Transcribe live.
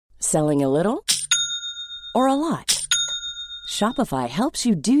Selling a little or a lot? Shopify helps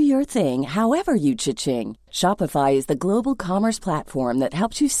you do your thing however you cha-ching. Shopify is the global commerce platform that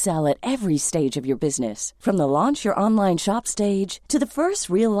helps you sell at every stage of your business. From the launch your online shop stage to the first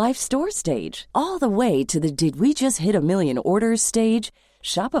real-life store stage, all the way to the did we just hit a million orders stage.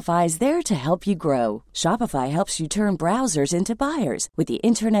 Shopify is there to help you grow. Shopify helps you turn browsers into buyers with the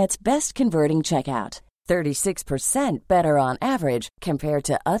internet's best converting checkout. 36% better on average compared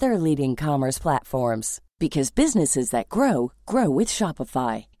to other leading commerce platforms. Because businesses that grow, grow with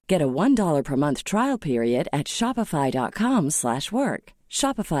Shopify. Get a $1 per month trial period at shopify.com/work.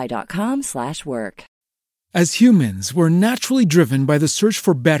 Shopify.com/work. As humans, we're naturally driven by the search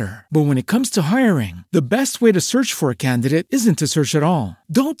for better. But when it comes to hiring, the best way to search for a candidate isn't to search at all.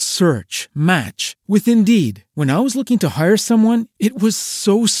 Don't search, match with Indeed. When I was looking to hire someone, it was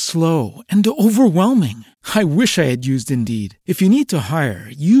so slow and overwhelming. I wish I had used Indeed. If you need to hire,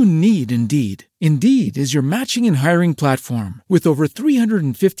 you need Indeed. Indeed is your matching and hiring platform with over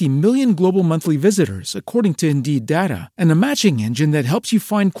 350 million global monthly visitors, according to Indeed data, and a matching engine that helps you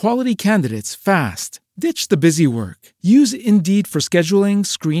find quality candidates fast. Ditch the busy work. Use Indeed for scheduling,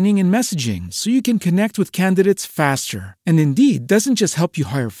 screening, and messaging so you can connect with candidates faster. And Indeed doesn't just help you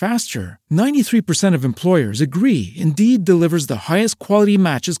hire faster. 93% of employers agree Indeed delivers the highest quality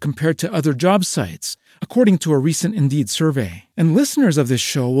matches compared to other job sites, according to a recent Indeed survey. And listeners of this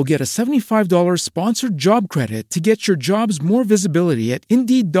show will get a $75 sponsored job credit to get your jobs more visibility at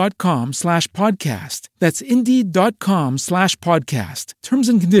Indeed.com/podcast. That's Indeed.com/podcast. Terms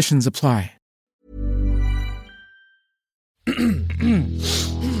and conditions apply.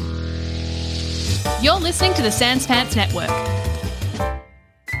 You're listening to the Sans Pants Network.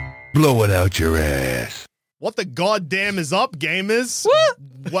 Blow it out your ass. What the goddamn is up, gamers?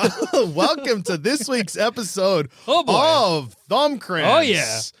 What? Welcome to this week's episode of Thumb Cramps. Oh,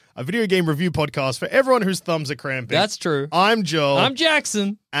 yeah. A video game review podcast for everyone whose thumbs are cramping. That's true. I'm Joel. I'm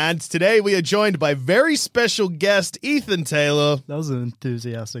Jackson. And today we are joined by very special guest, Ethan Taylor. That was an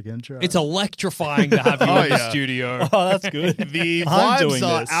enthusiastic intro. It's electrifying to have you in the studio. Oh, that's good. The I'm vibes doing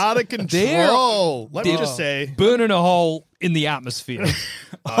are this. out of control. Let me just say. Burning a hole in the atmosphere.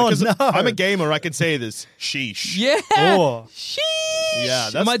 Oh, no. I'm a gamer, I can say this. Sheesh. Yeah. Oh. Sheesh. Yeah,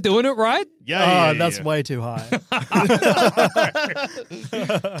 Am I doing it right? Yeah, that's way too high.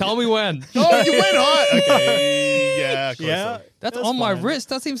 Tell me when. Oh, you went high. Okay. Yeah, close Yeah. enough. That's That's on my fine. wrist.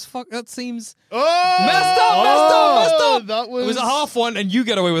 That seems Oh! messed up. That was... It was a half one, and you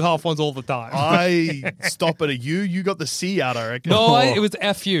get away with half ones all the time. I stop at a U. You got the C out, I reckon. No, it was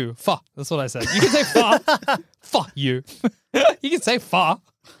F you. Fuck. That's what I said. You can say fuck. Fuck you. You can say fuck.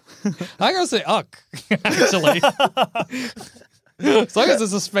 I gotta say uck, actually. As long as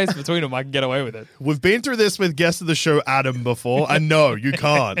there's a space between them, I can get away with it. We've been through this with guest of the show, Adam, before, and no, you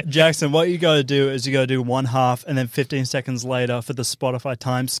can't. Jackson, what you got to do is you got to do one half, and then 15 seconds later for the Spotify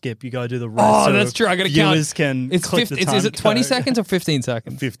time skip, you got to do the rest. Oh, so that's true. I got to count. Viewers can It's click the time Is it 20 code. seconds or 15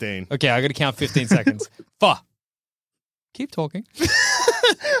 seconds? 15. Okay, I got to count 15 seconds. Fuck. Keep talking.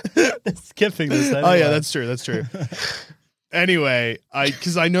 Skipping this. Anyway. Oh, yeah, that's true. That's true. Anyway,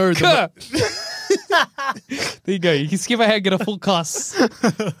 because I know the... There you go. You can skip ahead, get a full cuss.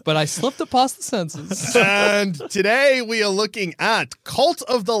 But I slipped it past the senses. And today we are looking at Cult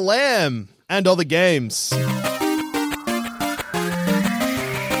of the Lamb and other games.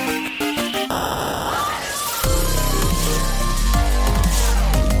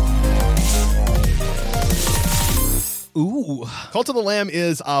 Ooh. Cult of the Lamb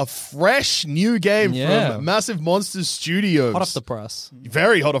is a fresh new game Yeah. from Massive Monsters Studios. Hot off the press.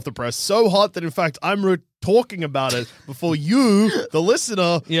 Very hot off the press. So hot that, in fact, I'm talking about it before you, the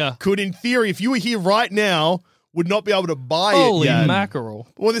listener, could, in theory, if you were here right now, would not be able to buy Holy it yet. mackerel.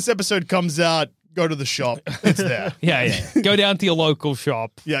 But when this episode comes out, go to the shop. It's there. Yeah. Go down to your local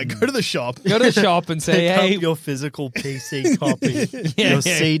shop. Yeah, go to the shop. Go to the shop and say, Pick hey. up your physical PC copy, Yeah. your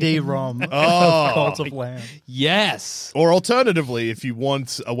CD-ROM Oh. of Cult of Lamb. Yes. Or alternatively, if you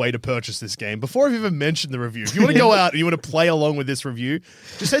want a way to purchase this game, before I've even mentioned the review, if you want to go out and you want to play along with this review,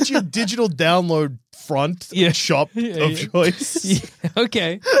 just head to your digital download front shop of choice.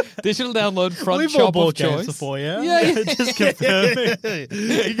 Okay. Digital download front We've all shop bought of games choice. before, yeah? Yeah. Just confirming.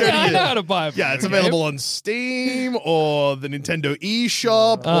 I know how to buy it. Yeah, it's available on Steam or the Nintendo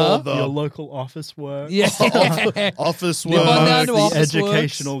eShop or Your the local office work. Yeah. Office Nip on Work. down to the Office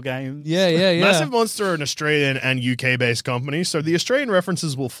educational games. Yeah. Massive Monster are an Australian and UK-based company, so the Australian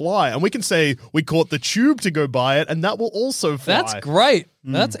references will fly, and we can say we caught the tube to go buy it, and that will also fly. That's great.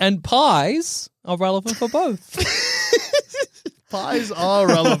 And pies are relevant for both. pies are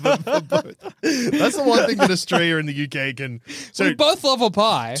relevant for both. That's the one thing that Australia and the UK can. So we both love a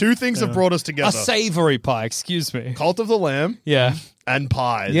pie. two things have brought us A together: savory pie, excuse me. Cult of the Lamb Yeah. and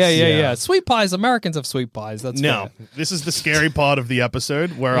pies. Yeah. Sweet pies. Americans have sweet pies. That's Now, fair. this is the scary part of the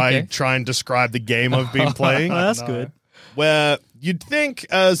episode where I Okay. try and describe the game I've been playing. Oh, that's good. Where you'd think,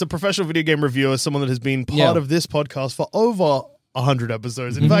 as a professional video game reviewer, someone that has been part Yeah. of this podcast for over 100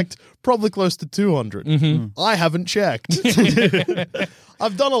 episodes, in fact, probably close to 200. I haven't checked.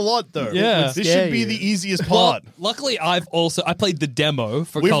 I've done a lot, though. Yeah. This Scare should be you. the easiest Well, part. luckily, I played the demo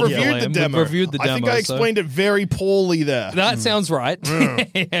for We've Cult of reviewed the Lamb. demo. We've reviewed the demo. I think I so- explained it very poorly there. That sounds right.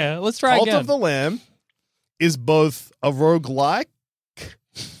 Yeah, let's try Cult again. of the Lamb is both a roguelike.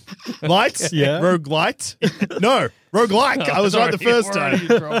 Light? Yeah. Roguelite? No, roguelike. I was right the Sorry, first we're already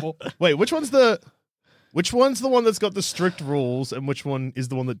time. in trouble. Wait, which one's the one that's got the strict rules and which one is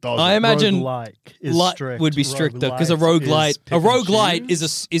the one that doesn't? I imagine Roguelike is light strict. would be strict though, because a Roguelite is roguelite, pick and roguelite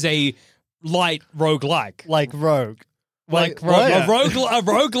choose. is a light roguelike. like rogue. Like what? a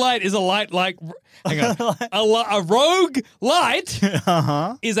roguelite is a light like hang on. A rogue light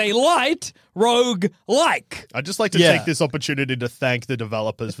Uh-huh. is a light rogue like. I'd just like to Yeah. take this opportunity to thank the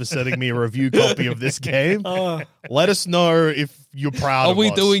developers for sending me a review copy of this game. Let us know if you're proud Are of we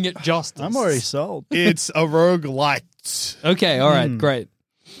us. doing it justice? I'm already sold. It's a roguelite. Okay, all right, great.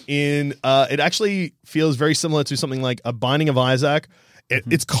 It actually feels very similar to something like a Binding of Isaac.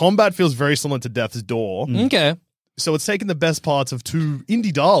 Its combat feels very similar to Death's Door. Okay. So it's taken the best parts of two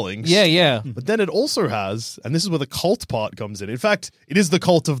indie darlings. Yeah. But then it also has, and this is where the cult part comes in. In fact, it is the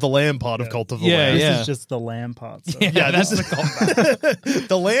Cult of the Lamb part of Cult of the Yeah, Lamb. This yeah. is just the lamb part. So. Yeah, that's the combat.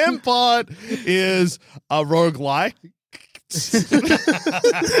 The lamb part is a roguelike.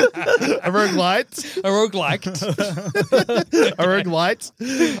 A roguelite. A roguelike. A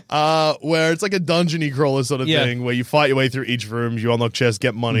roguelite. Where it's like a dungeony crawler sort of Yeah. thing where you fight your way through each room, you unlock chests,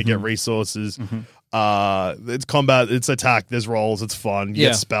 get money, get resources. It's combat, it's attack, there's rolls, it's fun. You Yeah.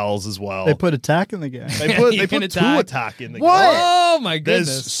 get spells as well. They put attack in the game. They put You can two attack. attack in the What? game. Oh my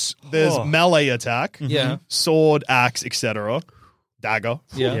goodness. There's melee attack, Yeah. sword, axe, etc. Dagger.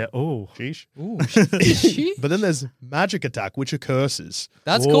 Yeah. Oh. Sheesh. Ooh, she- But then there's magic attack, which are curses.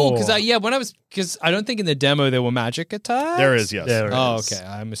 That's cool Whoa. because I don't think in the demo there were magic attacks. There is, yes. There Oh, is. okay.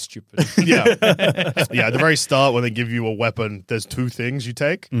 I'm a stupid. Yeah. Yeah, at the very start, when they give you a weapon, there's two things you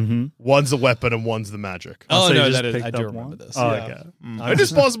take. Mm-hmm. One's the weapon and one's the magic. Oh so you no, just that is. picked I do up remember one? this. Oh, yeah. okay. It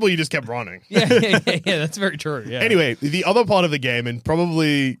is possible you just kept running. Yeah. That's very true. Yeah. Anyway, the other part of the game, and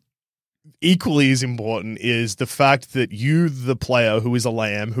probably equally as important, is the fact that you, the player who is a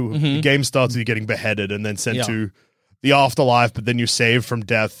lamb, who the game starts with you getting beheaded and then sent Yeah. to the afterlife, but then you're saved from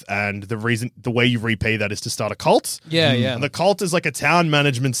death, and the way you repay that is to start a cult. Yeah. Yeah. And the cult is like a town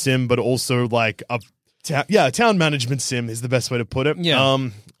management sim, but also like a town management sim is the best way to put it. Yeah.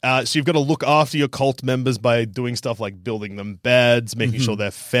 So you've got to look after your cult members by doing stuff like building them beds, making sure they're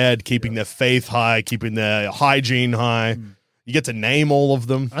fed, keeping their faith high, keeping their hygiene high. You get to name all of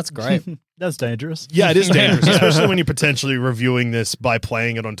them. That's great. That's dangerous. Yeah, it is dangerous, especially when you're potentially reviewing this by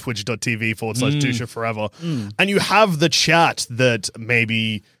playing it on twitch.tv/Dusha Forever. And you have the chat that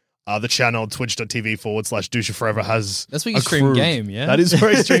maybe the channel twitch.tv/Dusha Forever has. That's what you stream accrued. game, yeah? That is where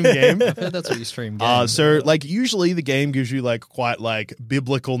I stream game. I've heard that's what you stream. Game. So like usually the game gives you like quite like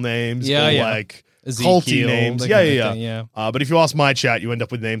biblical names Yeah, or yeah. like Ezekiel, culty names. that Yeah, kind of yeah, thing, yeah. yeah. But if you ask my chat, you end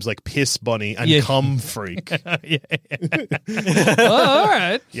up with names like Piss Bunny and Yeah. Cum Freak. Oh, all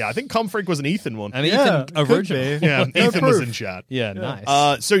right. Yeah, I think Cum Freak was an Ethan one. And Yeah, Ethan could original. be. Yeah, No Ethan was proof. in chat. Yeah,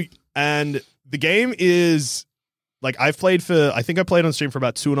 nice. And the game is like I think I played on stream for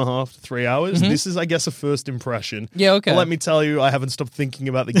about 2.5 to 3 hours. This is, I guess, a first impression. Yeah, okay. But let me tell you, I haven't stopped thinking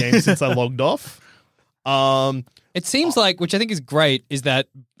about the game since I logged off. It seems like, which I think is great, is that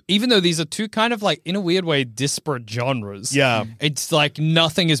even though these are two kind of like, in a weird way, disparate genres, Yeah. it's like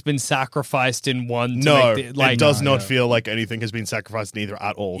nothing has been sacrificed in one. To No, make the, it does not feel like anything has been sacrificed in either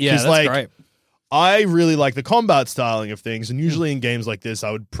at all. Yeah, 'Cause, that's like, great. I really like the combat styling of things, and usually in games like this,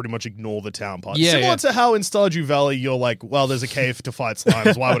 I would pretty much ignore the town part. Yeah, Similar yeah. to how in Stardew Valley, you're like, well, there's a cave to fight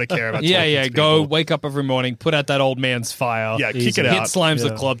slimes. Why would I care about Yeah, talking yeah. to Go people? wake up every morning, put out that old man's fire. Yeah, kick Easy. it Hit out. slimes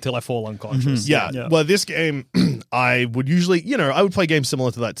Yeah. the club till I fall unconscious. Yeah. Yeah. Well, this game, I would usually, I would play games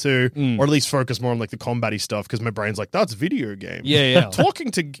similar to that too, or at least focus more on like the combat-y stuff because my brain's like, that's video game. Yeah, yeah. Talking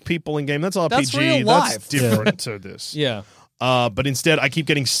to people in game, that's RPG. That's real That's life. different to this. Yeah. But instead, I keep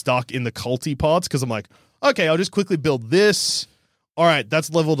getting stuck in the culty parts because I'm like, okay, I'll just quickly build this. All right, that's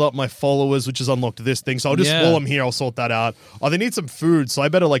leveled up my followers, which has unlocked this thing. So I'll just, Yeah. while I'm here, I'll sort that out. Oh, they need some food, so I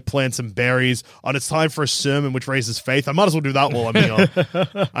better like plant some berries. And it's time for a sermon which raises faith. I might as well do that while I'm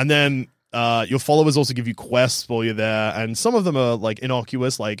here. And then your followers also give you quests while you're there, and some of them are like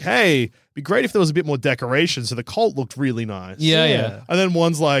innocuous, like, hey, it'd be great if there was a bit more decoration so the cult looked really nice. Yeah. And then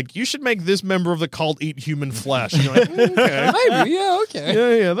one's like, you should make this member of the cult eat human flesh. And you're like, okay. Maybe, yeah,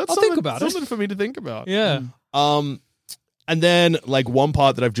 okay. Yeah, that's I'll think about it. something for me to think about. Yeah. And then like one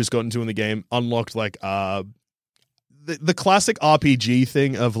part that I've just gotten to in the game unlocked like the classic RPG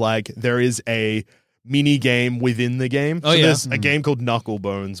thing of like there is a mini game within the game. Oh, yeah. There's a game called Knuckle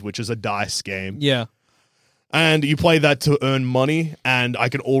Bones, which is a dice game. Yeah. And you play that to earn money, and I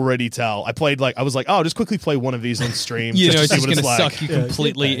can already tell. I was like, oh, I'll just quickly play one of these on stream You just know, to it's see just what going it's to like. suck you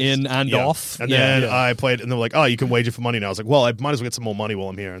completely in and Yeah. off. And Yeah. then I played, and they're like, oh, you can wager for money now. I was like, well, I might as well get some more money while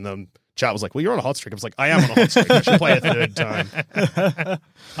I'm here. And then chat was like, well, you're on a hot streak. I was like, I am on a hot streak. I should play a third time.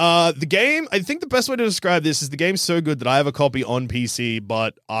 The game, I think the best way to describe this is the game's so good that I have a copy on PC,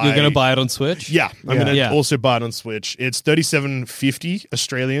 but You're going to buy it on Switch? Yeah, I'm going to Yeah. also buy it on Switch. It's $37.50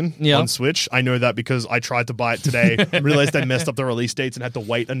 Australian Yeah. on Switch. I know that because I tried to buy it today, realized I messed up the release dates and had to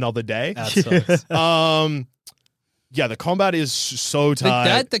wait another day. That sucks. Yeah, the combat is so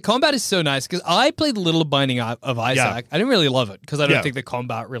tight. The combat is so nice because I played Little Binding of Isaac. Yeah. I didn't really love it because I don't Yeah. think the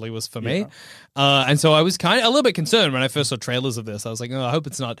combat really was for me. And so I was kind of a little bit concerned when I first saw trailers of this. I was like, oh, I hope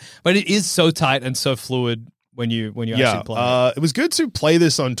it's not. But it is so tight and so fluid when you actually play it. It was good to play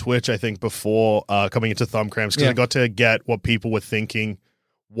this on Twitch, I think, before coming into Thumb Cramps because Yeah. I got to get what people were thinking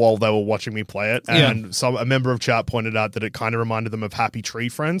while they were watching me play it. And a member of chat pointed out that it kind of reminded them of Happy Tree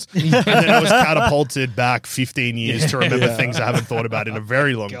Friends. And then I was catapulted back 15 years to remember things I haven't thought about in a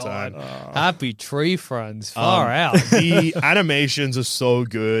very long time. Happy Tree Friends. Far out. The animations are so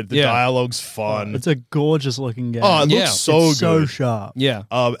good. The Yeah. dialogue's fun. It's a gorgeous looking game. Oh, it Yeah. looks so It's so good. sharp. Yeah.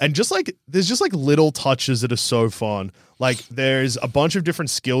 And just like there's just like little touches that are so fun. Like there's a bunch of different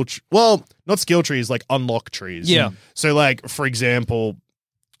not skill trees, like unlock trees. Yeah. So like for example,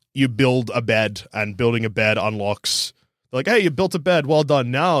 you build a bed, and building a bed unlocks. Like, hey, you built a bed. Well done.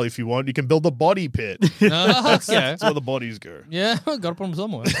 Now, if you want, you can build a body pit. Okay. That's where the bodies go. Yeah, got to put them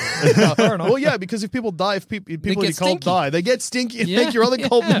somewhere. Fair enough. Well, yeah, because if people die, if people in get your cult stinky. die, they get stinky and Yeah, make your other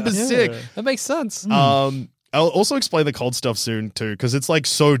cult yeah. members sick. That makes sense. I'll also explain the cult stuff soon too, because it's like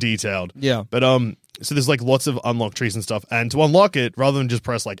so detailed. Yeah. But so there's like lots of unlock trees and stuff, and to unlock it, rather than just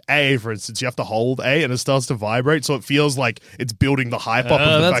press like A, for instance, you have to hold A, and it starts to vibrate, so it feels like it's building the hype up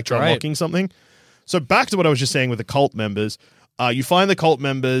of the that's fact you're great. unlocking something. So back to what I was just saying with the cult members. You find the cult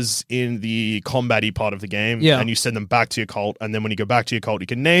members in the combat-y part of the game, and you send them back to your cult, and then when you go back to your cult, you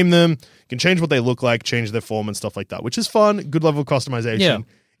can name them, you can change what they look like, change their form and stuff like that, which is fun, good level of customization. Yeah.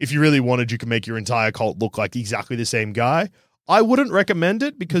 If you really wanted, you can make your entire cult look like exactly the same guy. I wouldn't recommend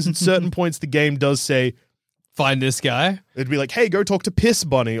it because at certain points the game does say, Find this guy. it'd be like, hey, go talk to Piss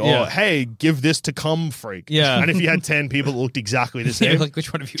Bunny, or Yeah. hey, give this to Cum Freak. Yeah. And if you had 10 people that looked exactly the same, Yeah, like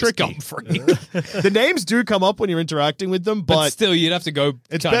which one of you Tricky. is Gum Freak? the names do come up when you're interacting with them, but but still, you'd have to go.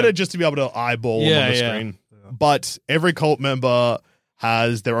 it's kind better of- just to be able to eyeball them Yeah, on the yeah. screen. But every cult member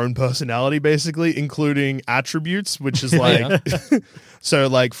has their own personality, basically, including attributes, which is like, so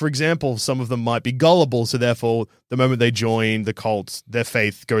like, for example, some of them might be gullible. So therefore, the moment they join the cult, their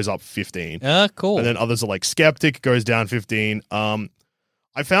faith goes up 15. Cool. And then others are like skeptic, goes down 15.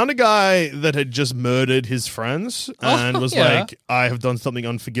 I found a guy that had just murdered his friends and was yeah. like, I have done something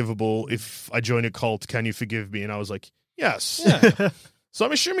unforgivable. If I join a cult, can you forgive me? And I was like, yes. So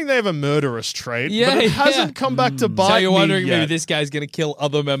I'm assuming they have a murderous trait, Yeah, but it yeah. hasn't come back to bite So you're me wondering yet. maybe this guy's going to kill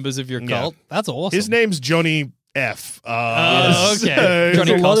other members of your Yeah. cult? That's awesome. His name's Johnny F. Oh, okay. so-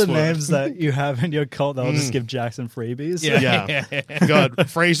 Johnny There's a lot of Cosworth. names that you have in your cult that will just give Jackson freebies. Yeah. We got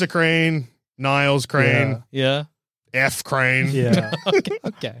Fraser Crane, Niles Crane, Yeah. F Crane. Yeah.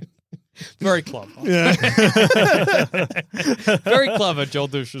 Okay. Very clever. Yeah. Very clever, Joel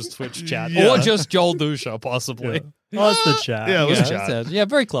Dusha's Twitch chat. Yeah. Or just Joel Dusha, possibly. Oh, it's the chat. Yeah, it was Yeah, chat. that's it. Yeah,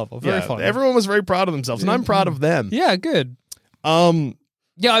 very clever. Very Yeah, funny. everyone was very proud of themselves, and I'm proud of them. Yeah, good.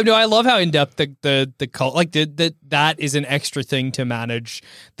 Yeah, I know. I love how in depth the cult that is an extra thing to manage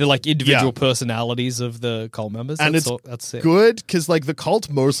the like individual personalities of the cult members. And That's it. good because like the cult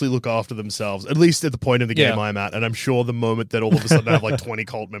mostly look after themselves, at least at the point of the game Yeah. I'm at. And I'm sure the moment that all of a sudden I have like 20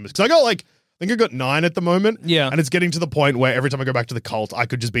 cult members, because I got like, I think I got 9 at the moment. Yeah. And it's getting to the point where every time I go back to the cult, I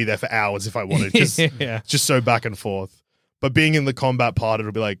could just be there for hours if I wanted. Just, Yeah. it's just so back and forth. But being in the combat part,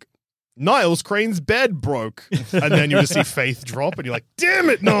 it'll be like, Niles Crane's bed broke. And then you just see Faith drop and you're like, damn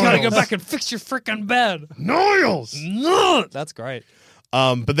it, Niles. Gotta go back and fix your freaking bed. Niles. No, that's great.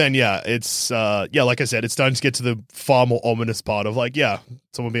 But then, yeah, it's, like I said, it's starting to get to the far more ominous part of like,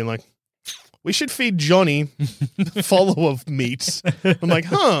 someone being like, we should feed Johnny follower meat. I'm like,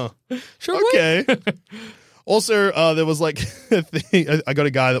 huh, Sure. okay. Also, there was like a thing, I got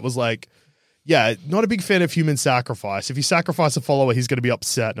a guy that was like, yeah, not a big fan of human sacrifice. If you sacrifice a follower, he's going to be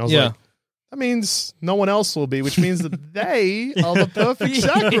upset. And I was like, that means no one else will be, which means that they are the perfect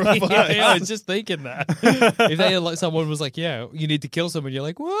sacrifice. Yeah, I was just thinking that. If they like, someone was like, yeah, you need to kill someone, you're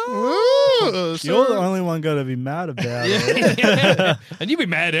like, whoa. You're the only one going to be mad about it. Yeah. And you'd be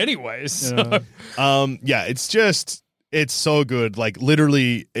mad anyways. So. Yeah, it's so good. Like,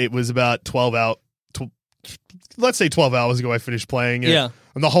 literally, it was about 12 hours. Let's say 12 hours ago I finished playing it. Yeah.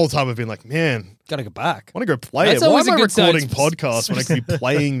 And the whole time I've been like, man, Gotta go back. I want to go play That's it. Why always am a I good sign. recording podcasts when I could be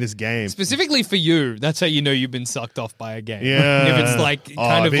playing this game? Specifically for you, that's how you know you've been sucked off by a game. Yeah. If it's like kind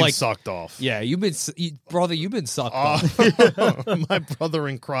I've of been like sucked off. Yeah, you've been sucked off. My brother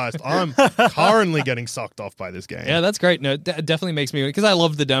in Christ. I'm currently getting sucked off by this game. Yeah, that's great. No, it definitely makes me because I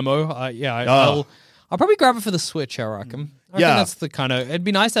love the demo. I'll probably grab it for the Switch. I reckon. I think that's the kind of. It'd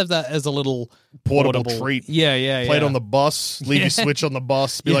be nice to have that as a little portable treat. Yeah. Play it on the bus. Leave your Switch on the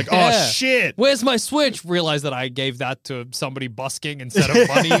bus. Be like, oh shit. Where's my Switch? Realize that I gave that to somebody busking instead of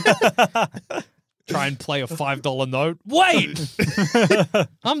money. Try and play a $5 note. Wait,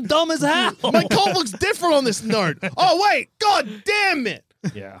 I'm dumb as hell. My code looks different on this note. Oh wait, god damn it.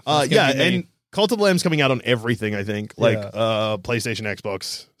 Yeah. And Cult of the Lamb's coming out on everything, I think. Like PlayStation,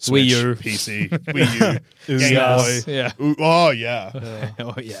 Xbox, Switch, Wii U. PC, Wii U, Game Boy. Yeah. Oh, yeah.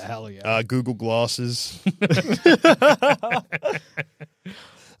 Oh, yeah. Hell yeah. Google Glasses.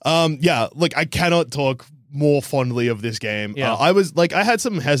 Yeah, look, I cannot talk more fondly of this game. Yeah. I had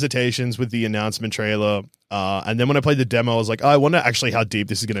some hesitations with the announcement trailer. And then when I played the demo, I was like, I wonder actually how deep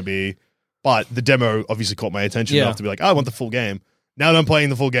this is going to be. But the demo obviously caught my attention enough to be like, I want the full game. Now that I'm playing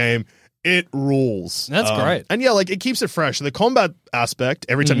the full game, it rules. That's great. And yeah, like it keeps it fresh. The combat aspect,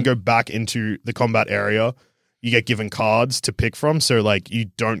 every time you go back into the combat area, you get given cards to pick from. So like you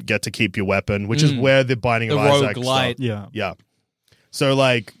don't get to keep your weapon, which is where the Binding of Isaac roguelite. stuff. Yeah. So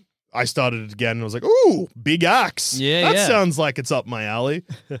like I started it again and I was like, ooh, big axe. That sounds like it's up my alley.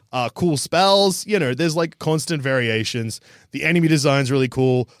 Cool spells. You know, there's like constant variations. The enemy design's really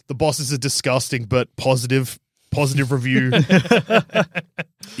cool. The bosses are disgusting, but positive review.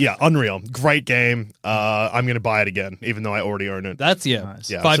 Yeah, unreal. Great game. I'm going to buy it again, even though I already own it. That's Nice.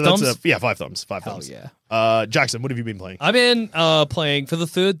 Yeah, 5 so thumbs? that's 5 thumbs. 5 Hell thumbs. yeah. Jackson, what have you been playing? I've been playing for the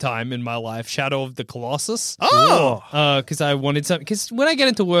third time in my life Shadow of the Colossus. Oh! Because I wanted something. Because when I get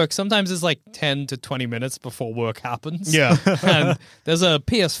into work, sometimes it's like 10 to 20 minutes before work happens. Yeah. And there's a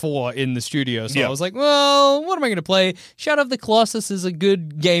PS4 in the studio. So Yeah. I was like, well, what am I going to play? Shadow of the Colossus is a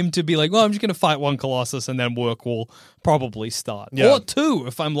good game to be like, well, I'm just going to fight one Colossus and then work will probably start. Yeah. Or 2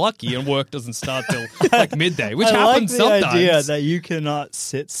 if I'm lucky and work doesn't start till like midday, which I happens like the sometimes. idea that you cannot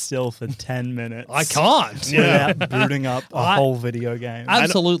sit still for 10 minutes. I can't. Without booting up a whole video game.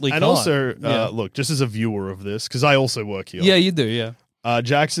 Absolutely And can't. also, Yeah. look, just as a viewer of this, because I also work here. Yeah, you do, yeah.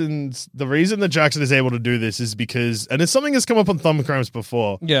 The reason that Jackson is able to do this is because, and it's something that's come up on Thumbcramps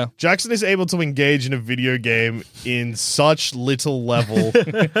before. Yeah. Jackson is able to engage in a video game in such little level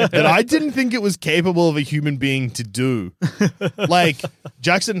that I didn't think it was capable of a human being to do. Like,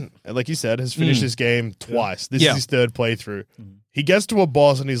 Jackson, like you said, has finished this game twice. This is his third playthrough. He gets to a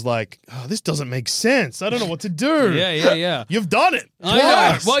boss and he's like, oh, this doesn't make sense. I don't know what to do. Yeah. You've done it I know.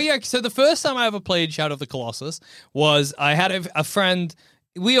 twice. Well, yeah. So the first time I ever played Shadow of the Colossus was I had a friend.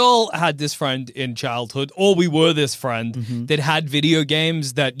 We all had this friend in childhood, or we were this friend that had video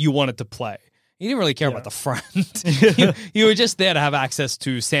games that you wanted to play. You didn't really care about the friend. you were just there to have access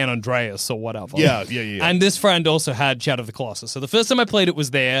to San Andreas or whatever. Yeah. And this friend also had Shadow of the Colossus. So the first time I played it was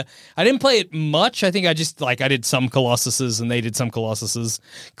there. I didn't play it much. I think I just, I did some Colossuses and they did some Colossuses.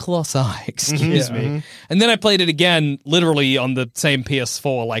 Colossi, excuse me. And then I played it again, literally on the same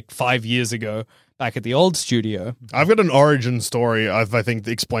PS4, like 5 years ago, back at the old studio. I've got an origin story I think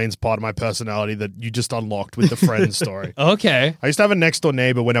that explains part of my personality that you just unlocked with the friend story. Okay. I used to have a next door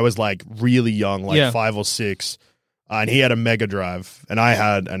neighbor when I was like really young, like 5 or 6, and he had a Mega Drive, and I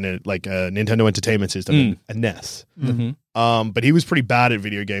had a Nintendo Entertainment System, a NES. But he was pretty bad at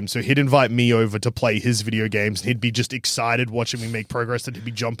video games, so he'd invite me over to play his video games, and he'd be just excited watching me make progress, and he'd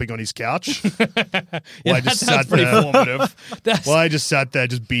be jumping on his couch. I just sat pretty there. formative. I just sat there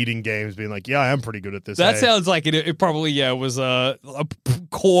just beating games, being like, yeah, I am pretty good at this. That hey. sounds like it probably, was a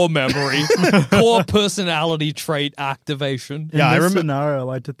core memory, core personality trait activation. In I this remember- scenario, I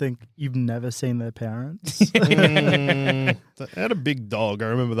like to think you've never seen their parents. They had a big dog. I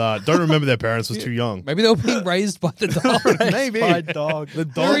remember that. Don't remember their parents was too young. Maybe they were being raised by the dog. Maybe. My dog. The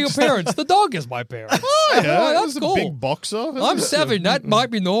Where are dog. your parents? The dog is my parents. Oh, yeah, I that's was cool. a big boxer. I'm 7. That might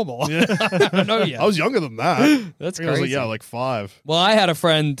be normal. I don't know yet. I was younger than that. That's I think I was crazy. like 5. Well, I had a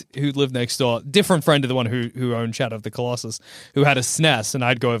friend who lived next door, different friend to the one who owned Shadow of the Colossus, who had a SNES, and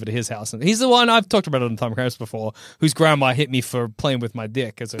I'd go over to his house. And he's the one I've talked about it on Time Cramps before, whose grandma hit me for playing with my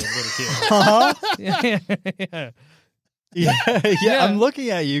dick as a little kid. Yeah, I'm looking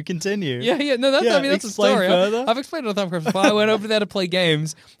at you. Continue. Yeah. No, that's, Yeah, I mean, that's a explain story. further. I've explained it on Time Cramps before. I went over there to play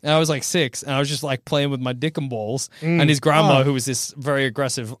games, and I was like 6, and I was just like playing with my dick and balls. And his grandma, who was this very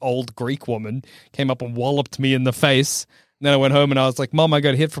aggressive old Greek woman, came up and walloped me in the face. And then I went home and I was like, Mom, I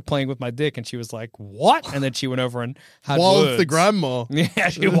got hit for playing with my dick. And she was like, what? And then she went over and had Walloped words. the grandma. Yeah,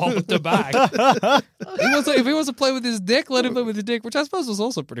 she walloped her back. If he wants to play with his dick, let him play with his dick, which I suppose was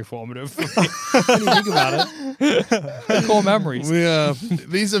also pretty formative when you think about it. Core memories. Yeah,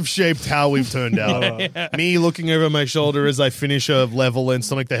 these have shaped how we've turned out. Me looking over my shoulder as I finish a level in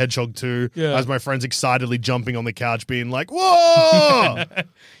Sonic the Hedgehog 2, Yeah. as my friends excitedly jumping on the couch being like, whoa!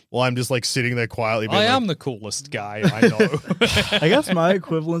 Well, I'm just like sitting there quietly being I like, am the coolest guy I know. I guess my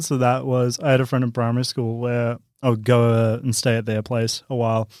equivalence to that was I had a friend in primary school where I would go and stay at their place a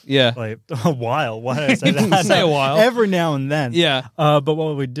while. Yeah. Like, a while? Why did I say that? Say a while. Every now and then. Yeah. But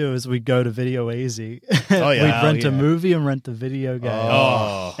what we'd do is we'd go to Video Easy. Oh, yeah. We'd rent Oh, a yeah. movie and rent the video game.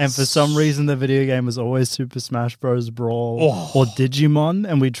 Oh. And for some reason, the video game was always Super Smash Bros. Brawl Oh. or Digimon,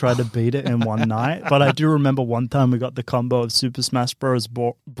 and we tried to beat it in one night. But I do remember one time we got the combo of Super Smash Bros.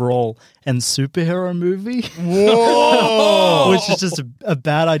 Brawl and Superhero Movie, whoa! which is just a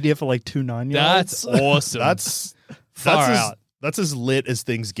bad idea for like 2 9-year-olds. That's awesome. That's Far as, out. That's as lit as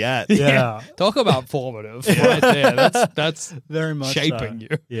things get. Yeah, Talk about formative right there. That's very much shaping so.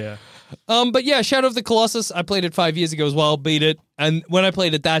 you. Yeah. But yeah, Shadow of the Colossus, I played it 5 years ago as well, beat it. And when I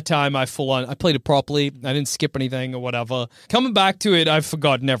played it that time, I played it properly. I didn't skip anything or whatever. Coming back to it, I've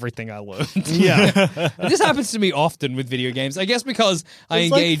forgotten everything I learned. Yeah. This happens to me often with video games. I guess because I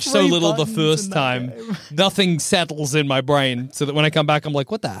There's like engage so 3 little the buttons first in that time, game. nothing settles in my brain. So that when I come back, I'm like,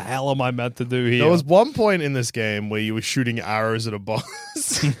 what the hell am I meant to do here? There was one point in this game where you were shooting arrows at a boss.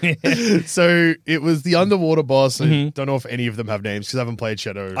 So it was the underwater boss. I don't know if any of them have names because I haven't played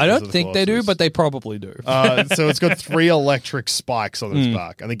Shadow. I of don't the think they do, Colossus. but they probably do. So it's got 3 electric spikes on its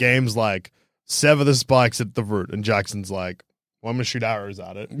back, and the game's like, sever the spikes at the root, and Jackson's like, well, I'm gonna shoot arrows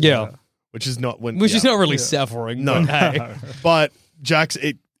at it. Yeah. Which is not when Which is yeah. not really severing. No. But hey. But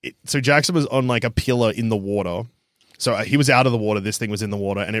so Jackson was on like a pillar in the water. So he was out of the water. This thing was in the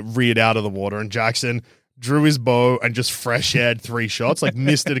water, and it reared out of the water. And Jackson drew his bow and just fresh aired 3 shots, like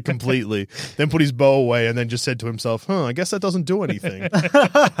missed it completely. Then put his bow away, and then just said to himself, I guess that doesn't do anything.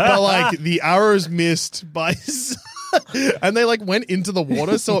 But like the arrows missed by. And they like went into the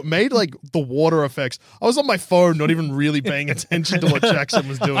water, so it made like the water effects. I was on my phone, not even really paying attention to what Jackson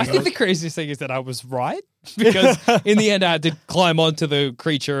was doing. I think the craziest thing is that I was right because in the end I had to climb onto the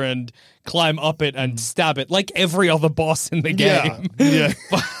creature and climb up it and stab it like every other boss in the game. Yeah.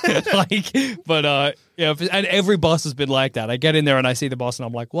 And every boss has been like that. I get in there and I see the boss and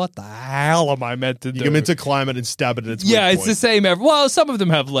I'm like, what the hell am I meant to do? You're meant to climb it and stab it at its Yeah, weak it's the point. same. Well, some of them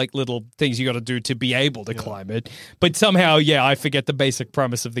have like little things you got to do to be able to climb it, but somehow, I forget the basic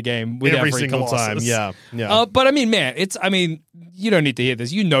premise of the game with Every every single time. Colossus. Yeah. But I mean, man, you don't need to hear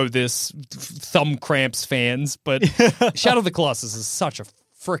this. You know this, Thumb Cramps fans, but Shadow of the Colossus is such a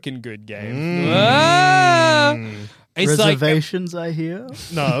freaking good game. It's like, Reservations, I hear.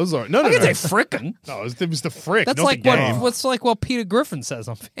 No, it was all right. No, I no, can no. say frickin'. No, it was the frick. That's not like the game. what's like what Peter Griffin says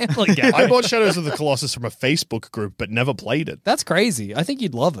on Family Guy. I bought Shadows of the Colossus from a Facebook group, but never played it. That's crazy. I think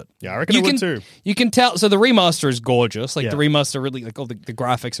you'd love it. Yeah, I reckon I would too. You can tell. So the remaster is gorgeous. Like Yeah. the remaster, really, like all the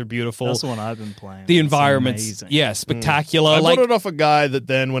graphics are beautiful. That's the one I've been playing. The It's environment's amazing. spectacular. I like bought it off a guy that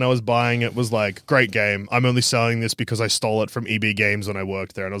then, when I was buying it, was like, "Great game. I'm only selling this because I stole it from EB Games when I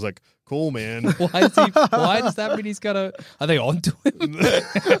worked there." And I was like, "Cool, man." why does that mean he's got a? Are they onto him?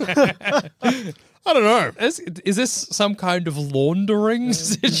 I don't know. Is this some kind of laundering Gotta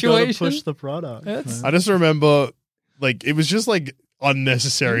situation? push the product. That's- man. I just remember, like, it was just like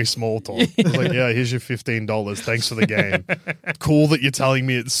unnecessary small talk. It was like, "Yeah, here's your $15. Thanks for the game. Cool that you're telling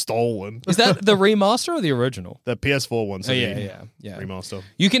me it's stolen." Is that the remaster or the original? The PS4 one. So Oh, the yeah. remaster.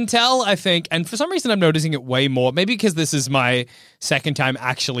 You can tell, I think, and for some reason I'm noticing it way more, maybe because this is my second time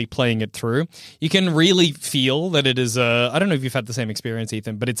actually playing it through. You can really feel that it is I don't know if you've had the same experience,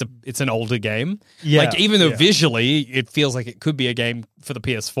 Ethan, but it's an older game. Yeah, Like, even though yeah. visually it feels like it could be a game for the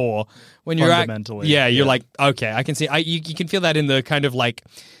PS4, when you're Fundamentally, you're yeah. like, okay, I can see, you can feel that in the kind of like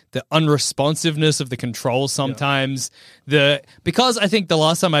the unresponsiveness of the controls sometimes. Because I think the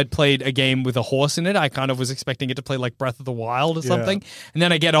last time I'd played a game with a horse in it, I kind of was expecting it to play like Breath of the Wild or something. And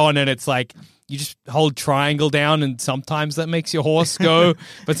then I get on and it's like you just hold triangle down and sometimes that makes your horse go,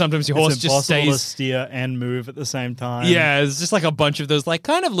 but sometimes your horse It's just impossible to stays. steer and move at the same time. Yeah, it's just like a bunch of those like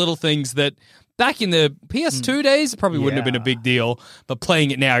kind of little things that back in the PS2 days it probably wouldn't have been a big deal, but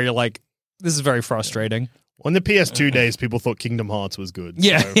playing it now you're like, this is very frustrating. On the PS2 days, people thought Kingdom Hearts was good.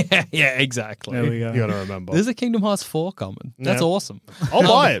 Yeah, so yeah, exactly. There we go. you gotta remember. There's a Kingdom Hearts 4 coming. That's Yeah. awesome. I'll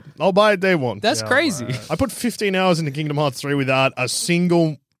buy it. I'll buy it day one. That's crazy. I put 15 hours into Kingdom Hearts 3 without a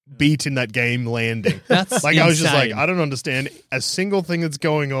single beat in that game landing. That's like I was just like, insane. I don't understand a single thing that's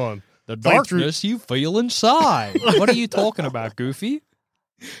going on. The Played through- darkness you feel inside. What are you talking about, Goofy?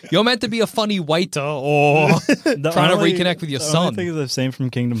 You're meant to be a funny waiter or trying to reconnect with your the son. only things I've seen from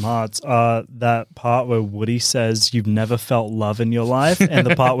Kingdom Hearts are that part where Woody says you've never felt love in your life, and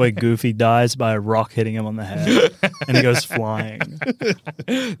the part where Goofy dies by a rock hitting him on the head, and he goes flying.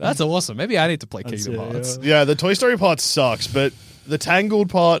 That's awesome. Maybe I need to play That's Kingdom it, Hearts. Yeah, the Toy Story part sucks, but the Tangled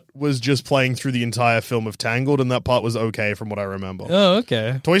part was just playing through the entire film of Tangled, and that part was okay from what I remember. Oh,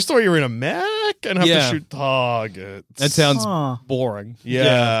 okay. Toy Story, you're in a mech and have to Yeah. shoot targets. That sounds Huh. boring.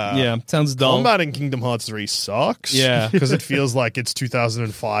 Yeah. Yeah. Sounds dull. Combat in Kingdom Hearts 3 sucks. Yeah. Because it feels like it's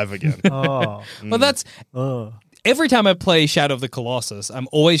 2005 again. Oh, Well, that's oh. every time I play Shadow of the Colossus, I'm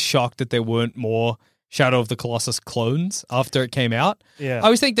always shocked that there weren't more Shadow of the Colossus clones after it came out. Yeah. I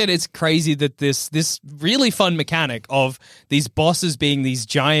always think that it's crazy that this really fun mechanic of these bosses being these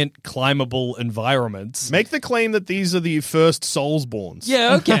giant climbable environments. Make the claim that these are the first Soulsborns.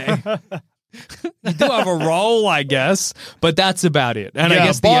 Yeah, okay. You do have a role, I guess, but that's about it. And I Yeah,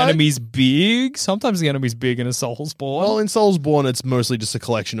 guess the but- enemy's big. Sometimes the enemy's big in a Soulsborne. Well, in Soulsborne, it's mostly just a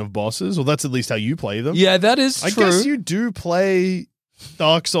collection of bosses. Well, that's at least how you play them. yeah, that is I true. guess you do play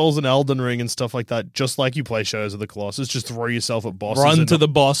Dark Souls and Elden Ring and stuff like that, just like you play Shadows of the Colossus. Just throw yourself at bosses. Run and- to the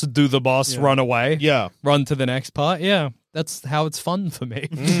boss, do the boss, run away. Yeah. Run to the next part. Yeah, that's how it's fun for me.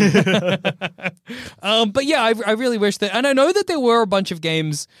 But yeah, I really wish that, and I know that there were a bunch of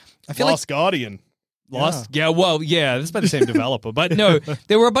games. I feel Last Guardian. like Lost. Yeah, well, yeah, this is by the same developer, but no,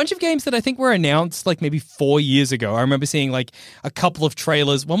 there were a bunch of games that I think were announced like maybe 4 years ago. I remember seeing like a couple of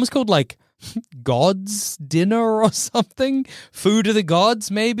trailers. One was called like God's Dinner or something, Food of the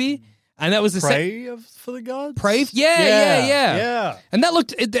Gods, maybe. And that was the For the gods? Pray? Yeah. Yeah. And that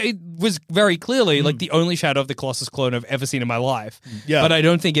looked, it was very clearly like the only Shadow of the Colossus clone I've ever seen in my life. Yeah. But I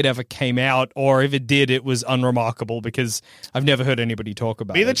don't think it ever came out, or if it did, it was unremarkable because I've never heard anybody talk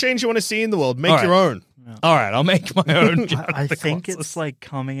about Be the it. change you want to see in the world. Make All right. your own. All right, I'll make my own. Shadow I of the think Colossus. it's like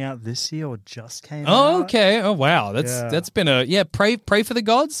coming out this year or just came out. Oh, okay. Oh, wow. Yeah. That's been a pray for the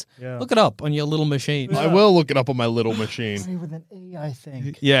gods. Yeah. Look it up on your little machine. I will look it up on my little machine. Pray with an E, I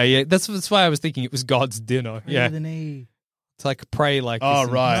think. Yeah. That's why I was thinking it was God's dinner. Pray Yeah, with an E. it's like pray like Oh, this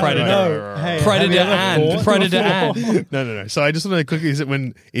in right. Predator. No. Hey, have Predator you ever and fought Predator before? and. No. So I just want to quickly say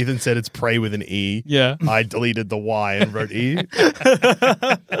when Ethan said it's pray with an E, Yeah. I deleted the Y and wrote E.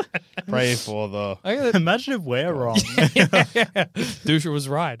 Pray for the. I gotta- Imagine if we're wrong. Dusha was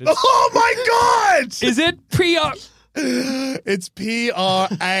right. It's- Oh my God! Is it pre-op? It's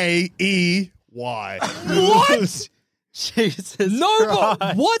PRAEY. What? Jesus No, but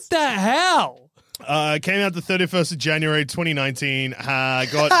Christ. what the hell? Came out the 31st of January 2019.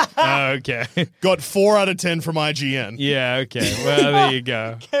 Got Okay. got 4 out of 10 from IGN. Yeah, okay. Well, there you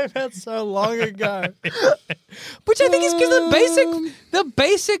go. Came out so long ago. Which I think is because the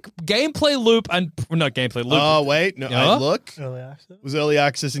basic gameplay loop and not gameplay loop. Oh wait, no. Yeah? I look. Early access. It was early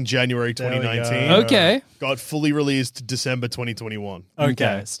access in January There we go. 2019. Okay. Got fully released December 2021. Okay,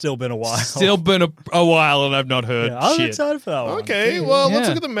 Okay. still been a while. Still been a while and I've not heard Yeah, I was shit. excited for that one. Okay, well, let's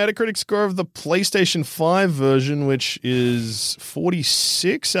Yeah. look at the Metacritic score of the PlayStation 5 version, which is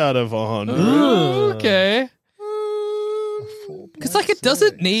 46 out of 100. Ooh, okay. Because like it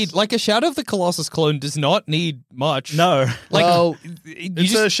doesn't need like a Shadow of the Colossus clone does not need much. No. Like Well, you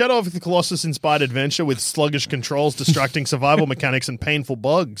It's just a Shadow of the Colossus inspired adventure with sluggish controls, distracting survival mechanics, and painful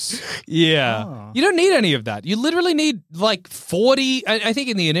bugs. yeah. Oh. You don't need any of that. You literally need like 40. I think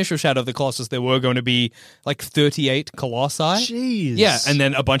in the initial Shadow of the Colossus there were going to be like 38 colossi. Jeez. Yeah, and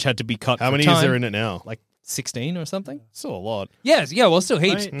then a bunch had to be cut. How for many time. is there in it now? Like 16 or something? Still a lot. Yes, yeah, well, still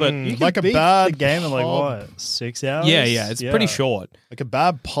heaps, I mean, but you like can a beat bad the game in like pub. what, 6 hours? yeah, it's pretty short. Like a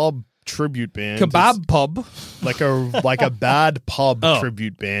bad pub tribute band. Kebab pub. It's like a bad pub Oh.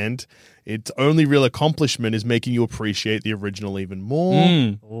 tribute band. Its only real accomplishment is making you appreciate the original even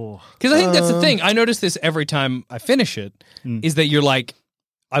more. Oh. Because I think that's the thing. I notice this every time I finish it, is that you're like,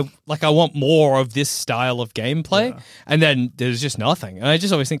 I want more of this style of gameplay, and then there's just nothing. And I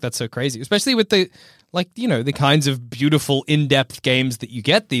just always think that's so crazy, especially with the the kinds of beautiful in-depth games that you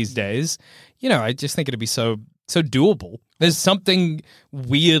get these days. I just think it'd be so doable. There's something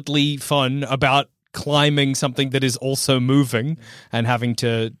weirdly fun about climbing something that is also moving and having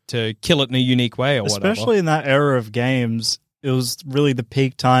to kill it in a unique way or whatever. Especially in that era of games, it was really the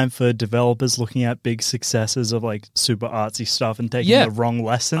peak time for developers looking at big successes of like super artsy stuff and taking the wrong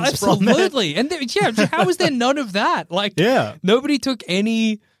lessons from it. Absolutely. And how is there none of that? Nobody took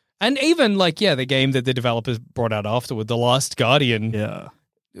any, and even the game that the developers brought out afterward, The Last Guardian. Yeah.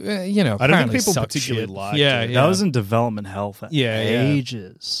 I don't think people sucked particularly shit. liked Yeah, it. yeah. That was in development hell for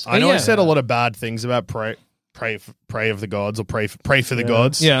ages. I know I Yeah. said a lot of bad things about pray of the gods or pray for the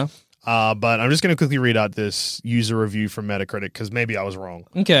gods. Yeah. But I'm just going to quickly read out this user review from Metacritic because maybe I was wrong.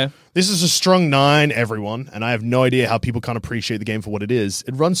 Okay. This is a strong 9, everyone, and I have no idea how people can't appreciate the game for what it is.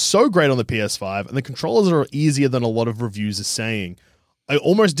 It runs so great on the PS5, and the controllers are easier than a lot of reviews are saying. I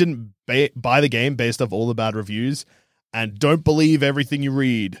almost didn't buy the game based off all the bad reviews, and don't believe everything you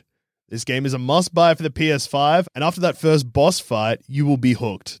read. This game is a must-buy for the PS5, and after that first boss fight, you will be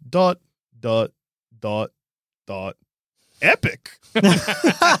hooked. ... Epic.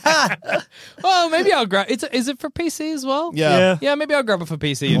 Well, maybe I'll grab it. Is it for PC as well? Yeah. Yeah, maybe I'll grab it for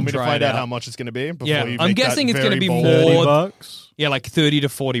PC You and want me to try find it out how much it's going to be? Before Yeah, you I'm make guessing that it's gonna very be bold- more- $30. Yeah, like $30 to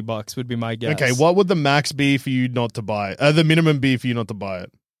 $40 would be my guess. Okay, what would the max be for you not to buy it? The minimum be for you not to buy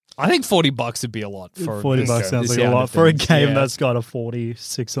it? I think $40 would be a lot for $40 this- sounds this like a sound lot of for a things. game Yeah. that's got a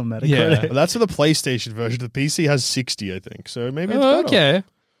 46 on Metacritic. Yeah. Well, that's for the PlayStation version. The PC has 60, I think. So maybe it's Oh, better. okay.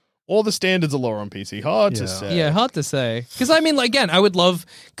 All the standards are lower on PC. Hard to Yeah. say. Yeah, hard to say. Because, I mean, again, I would love...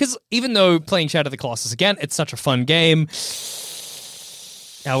 Because even though playing Shadow of the Colossus, again, it's such a fun game.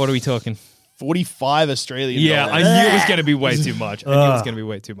 Now, what are we talking? 45 Australian Yeah, dollars. I knew it was going to be way too much. I knew it was going to be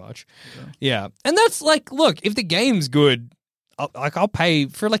way too much. Yeah. And that's like, look, if the game's good, I'll pay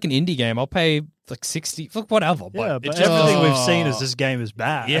for like an indie game. I'll pay like 60, look, whatever. Yeah, But but it just everything we've Oh. seen is this game is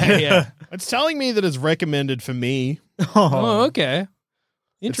bad. yeah, yeah. It's telling me that it's recommended for me. Oh, okay.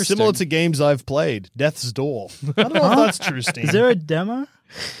 It's Interesting. similar to games I've played. Death's Door. I don't know if that's true, Steve. Is there a demo?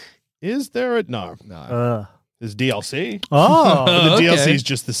 Is there a... No. There's DLC. Oh. But the okay. DLC is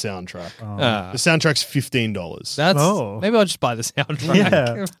just the soundtrack. Ah, The soundtrack's $15. that's Oh. maybe I'll just buy the soundtrack.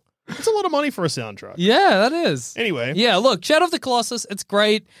 Yeah. It's a lot of money for a soundtrack. Yeah, that is. Anyway. Yeah, look, Shadow of the Colossus, it's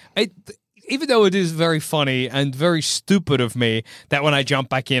great. Even though it is very funny and very stupid of me that when I jump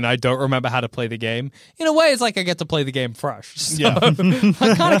back in, I don't remember how to play the game. In a way, it's like I get to play the game fresh. So Yeah. I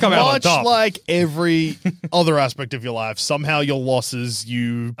kind of come out on Much top. like every other aspect of your life, somehow your losses,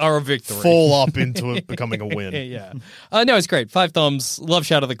 you Or a victory. fall up into it becoming a win. Yeah. No, it's great. 5 thumbs. Love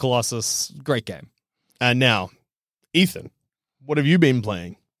Shadow of the Colossus. Great game. And now, Ethan, what have you been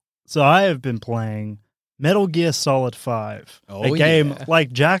playing? So I have been playing Metal Gear Solid 5, Oh, a game yeah.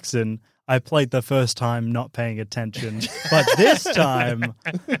 like Jackson. I played the first time not paying attention, but this time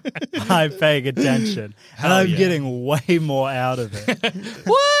I'm paying attention, and I'm yeah. getting way more out of it.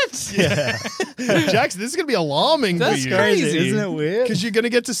 What? Yeah, Jackson, this is going to be alarming That's for you. crazy. isn't it weird? Because you're going to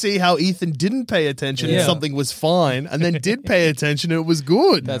get to see how Ethan didn't pay attention Yeah. and something was fine, and then did pay attention and it was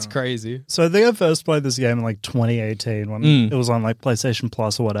good. That's crazy. So I think I first played this game in like 2018 when it was on like PlayStation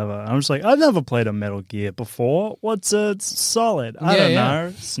Plus or whatever. I'm just like, I've never played a Metal Gear before. What's solid? I don't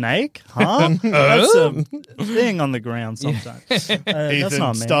know. Snake? Huh? That's a thing on the ground sometimes. That's Ethan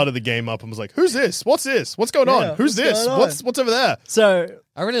not me. started the game up and was like, "Who's this? What's this? What's going Yeah, on? Who's what's this? going on?" What's over there?" So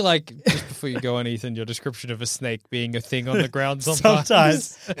I really like, just before you go on, Ethan, your description of a snake being a thing on the ground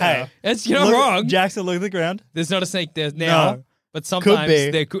sometimes. hey, You're not look- wrong. Jackson, look at the ground. There's not a snake there now. No. But sometimes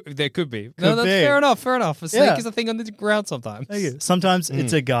be. there could be. No, Could that's be. fair enough. Fair enough. A snake Yeah. is a thing on the ground sometimes. Thank you. Sometimes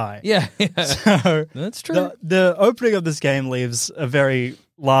it's a guy. Yeah, yeah. So That's true. the opening of this game leaves a very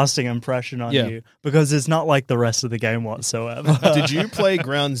lasting impression on Yeah. you because it's not like the rest of the game whatsoever. Did you play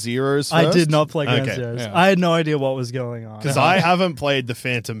Ground Zeroes first? I did not play Ground Okay. Zeroes. Yeah. I had no idea what was going on. Because I haven't played the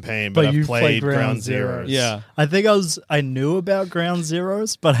Phantom Pain, but, But I've you played played Ground Ground Zeroes. Zeroes. Yeah. I think I knew about Ground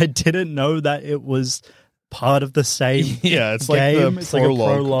Zeroes, but I didn't know that it was part of the same Yeah, it's like game. the It's like a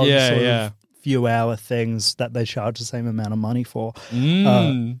prologue. prologue Yeah, sort yeah. of few hour things that they charge the same amount of money for.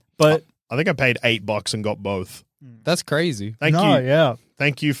 Mm, But I think I paid $8 and got both. that's crazy. Thank no, you. yeah.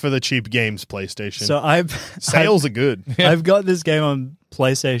 Thank you for the cheap games, PlayStation. So I've Sales are good. I've got this game on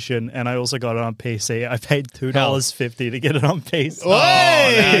PlayStation and I also got it on PC. I paid $2.50 to get it on PC.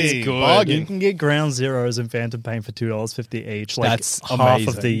 that's good. You Bargain. can get Ground Zeroes and Phantom Pain for $2.50 each. Like That's half amazing.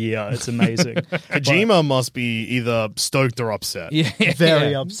 of the year. It's amazing. Kojima must be either stoked or upset. Yeah,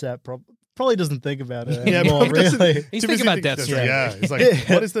 Very yeah. upset. probably doesn't think about it Yeah, anymore, probably doesn't- really. He's too busy thinking about thinking- Death Stranding. Yeah, he's like,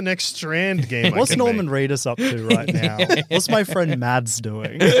 what is the next Strand game? What's I can Norman make? Reedus up to right now? What's my friend Mads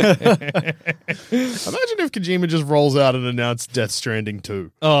doing? Imagine if Kojima just rolls out and announced Death Stranding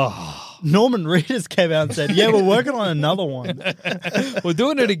 2. Oh, Norman Reedus came out and said, "Yeah, we're working on another one." we're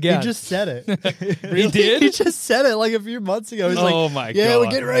doing it He again. just said it. He did? He just said it like a few months ago. He's like, Oh my "Yeah, God.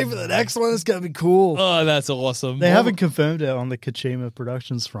 we're getting ready for the next one. It's gonna be cool." Oh, that's awesome. They haven't confirmed it on the Kojima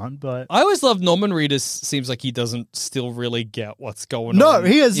Productions front, but I always love Norman Reedus. Seems like he doesn't still really get what's going no, on.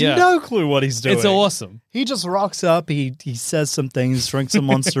 he has Yeah. no clue what he's doing. It's awesome. He just rocks up. He says some things, drinks some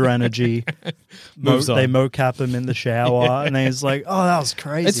Monster Energy. Moves on. They mocap him in the shower, and then he's like, "Oh, that was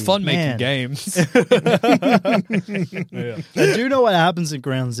crazy." It's fun Man. making games. I do know what happens in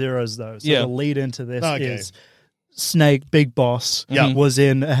Ground Zeroes, though. So Yeah. the lead into this Okay. is Snake, Big Boss, Yeah. was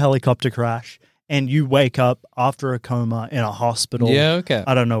in a helicopter crash, and you wake up after a coma in a hospital. Yeah, okay.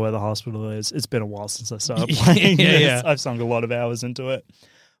 I don't know where the hospital is. It's been a while since I started Yeah, playing yeah, this. yeah. I've sunk a lot of hours into it.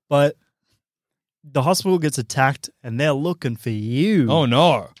 But the hospital gets attacked, and they're looking for you. Oh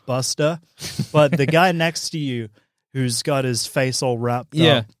no. Buster. But the guy next to you, who's got his face all wrapped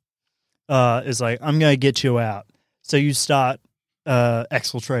Yeah. up, is like, "I'm going to get you out." So you start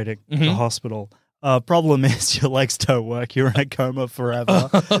exfiltrating the hospital. Problem is your legs don't work. You're in a coma forever.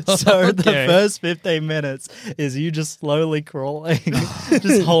 So the Okay. first 15 minutes is you just slowly crawling,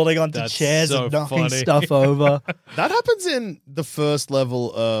 just holding onto That's chairs so and knocking funny. stuff over. That happens in the first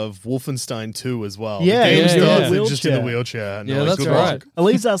level of Wolfenstein 2 as well. Yeah, the game yeah, starts yeah. with just in the Wheelchair. wheelchair. And Yeah, they're like, that's "Good right. luck." At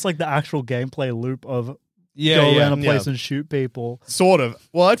least that's like the actual gameplay loop of Yeah, go yeah. around a place Yeah. and shoot people. Sort of.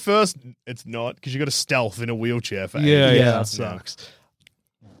 Well, at first, it's not, because you got to stealth in a wheelchair for Yeah, ages. that sucks.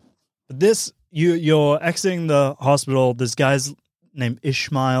 But this, you're exiting the hospital. This guy's named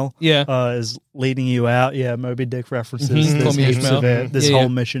Ishmael. Yeah. Is leading you out. Yeah, Moby Dick references. Mhm. Call There's me heaps Ishmael. of it. This Yeah, whole yeah.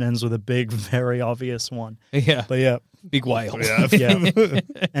 mission ends with a big, very obvious one. Yeah. But yeah, Big whale. Yeah. yeah.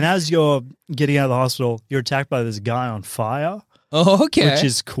 And as you're getting out of the hospital, you're attacked by this guy on fire, Oh, okay. which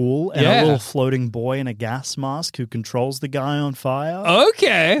is cool, and Yeah. a little floating boy in a gas mask who controls the guy on fire.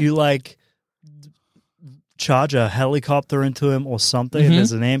 okay. You like charge a helicopter into him or something. Mhm.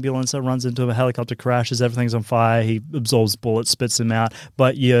 There's an ambulance that runs into him, a helicopter crashes, everything's on fire. He absorbs bullets, spits him out,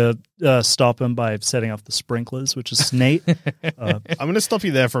 but you stop him by setting off the sprinklers, which is neat. I'm going to stop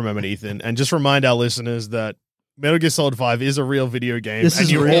you there for a moment, Ethan, and just remind our listeners that Metal Gear Solid 5 is a real video game, This and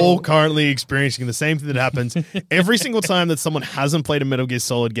is you're real. all currently experiencing the same thing that happens every single time that someone hasn't played a Metal Gear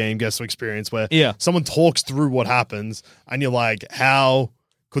Solid game gets to experience, where Yeah. someone talks through what happens, and you're like, how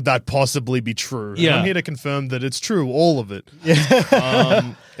could that possibly be true? And Yeah. I'm here to confirm that it's true, all of it.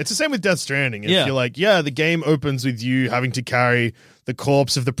 It's the same with Death Stranding. If Yeah. you're like, yeah, the game opens with you having to carry the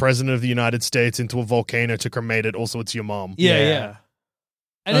corpse of the President of the United States into a volcano to cremate it, also it's your mom. Yeah, yeah.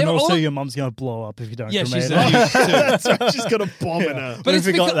 And, then also all- your mom's going to blow up if you don't Yeah, cremate she's her. not- That's right, she's got a bomb in her. But we it's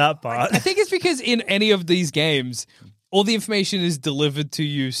forgot because- that part. I think it's because in any of these games, all the information is delivered to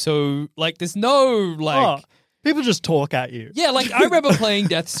you. So, like, there's no, like, Oh, people just talk at you. yeah, like, I remember playing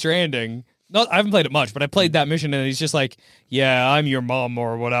Death Stranding. I haven't played it much, but I played that mission and he's just like, yeah, I'm your mom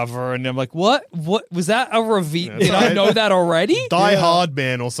or whatever. And I'm like, what? What? Was that a reveal? Did I know that already? Die Hard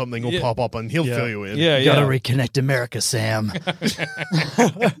Man or something will Yeah. pop up and he'll Yeah. fill you in. Yeah, You yeah. gotta reconnect America, Sam.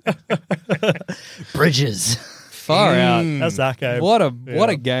 Bridges. Far out. That's that game. What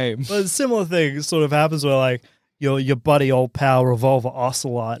a game. But a similar thing sort of happens where like your buddy old pal Revolver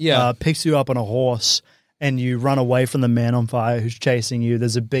Ocelot Yeah. picks you up on a horse and you run away from the man on fire who's chasing you.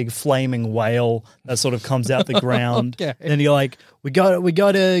 There's a big flaming whale that sort of comes out the ground. Okay. And you're like, we got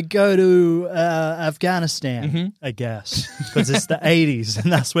to go to Afghanistan, Mm-hmm. I guess, because it's the 80s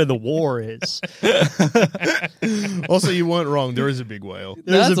and that's where the war is. Also, you weren't wrong. There is a big whale.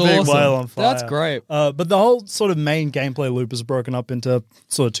 There's That's a big awesome. whale on fire. That's great. But the whole sort of main gameplay loop is broken up into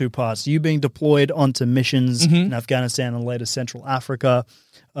sort of two parts. You being deployed onto missions Mm-hmm. in Afghanistan and later Central Africa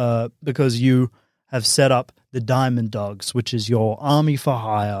because you have set up the Diamond Dogs, which is your army for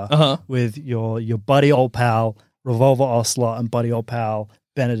hire Uh-huh. with your buddy old pal, Revolver Ocelot, and buddy old pal,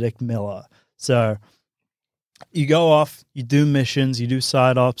 Benedict Miller. So you go off, you do missions, you do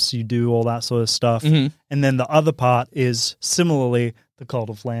side ops, you do all that sort of stuff. Mm-hmm. And then the other part is similarly the Cult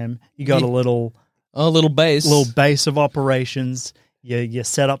of Lamb. You got a little Little base. base of operations. You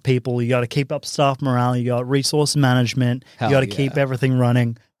set up people. You got to keep up staff morale. You got resource management. Hell you got to yeah. keep everything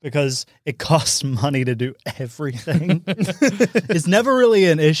running because it costs money to do everything. It's never really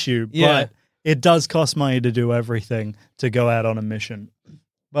an issue, Yeah. but it does cost money to do everything to go out on a mission.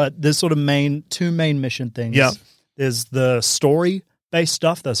 But there's sort of two main mission things. Yeah. There's the story based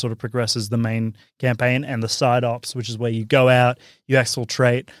stuff that sort of progresses the main campaign, and the side ops, which is where you go out, you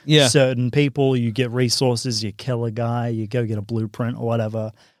exfiltrate certain people, you get resources, you kill a guy, you go get a blueprint or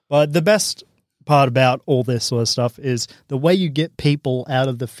whatever. But the best part about all this sort of stuff is the way you get people out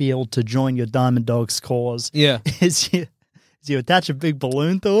of the field to join your Diamond Dogs cause is you attach a big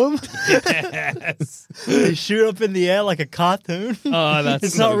balloon to them. Yes. They shoot up in the air like a cartoon. Oh, that's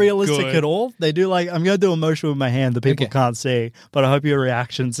It's so not realistic good. at all. They do like, I'm going to do a motion with my hand that people Okay. can't see, but I hope your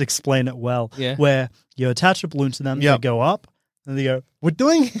reactions explain it well. Yeah. Where you attach a balloon to them, Yep. they go up, and they go, we're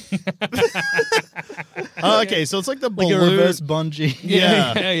doing Okay, so it's like the like balloon. a reverse bungee.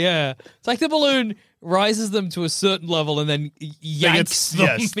 Yeah. It's like the balloon rises them to a certain level and then yanks them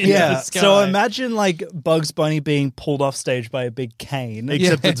yes. into Yeah. the sky. So imagine like Bugs Bunny being pulled off stage by a big cane.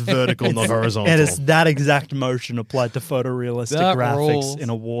 Except it's vertical, not horizontal. And it's that exact motion applied to photorealistic That graphics rules.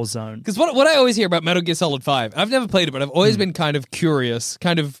 in a war zone. Because what I always hear about Metal Gear Solid 5, I've never played it, but I've always been kind of curious,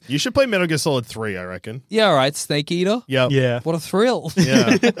 You should play Metal Gear Solid 3, I reckon. yeah, all right, Snake Eater. Yep. Yeah. What a thrill.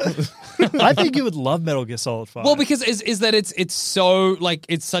 Yeah. I think you would love Metal Gear Solid 5. Well, because is that it's so like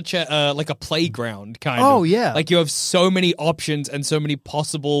it's such a like a playground kind of. Oh, yeah. Like you have so many options and so many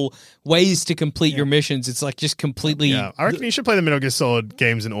possible ways to complete your missions. It's like just completely. Yeah. I reckon you should play the Metal Gear Solid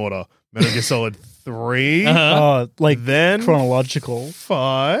games in order. Metal Gear Solid 3, like then chronological.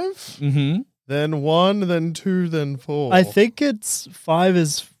 5, Mm-hmm. then 1, then 2, then 4. I think it's 5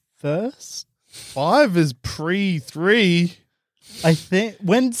 is first. 5 is pre-3. I think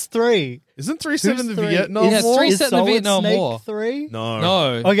when's 3? Isn't 3 set in the Vietnam Yeah, War? 3 is set in the Solid Vietnam Snake War. 3? No.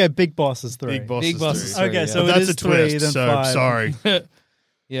 No. Okay, Big Boss is 3. Big Boss Big is Boss 3. is 3. Okay, yeah. so But it that's is a twist, 3, then so 5. sorry.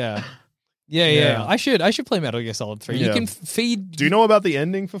 Yeah. Yeah. I should play Metal Gear Solid 3. You Yeah. can feed. Do you know about the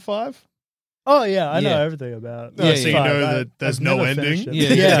ending for 5? Oh yeah, I know Yeah. everything about. Oh, so you Five. know that there's I've no never ending? finished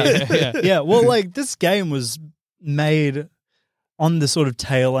it. Yeah. Yeah. Well, like this game was made on the sort of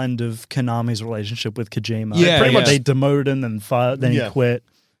tail end of Konami's relationship with Kojima. Yeah, Pretty much yeah. they demoted him and fired, then Yeah. he quit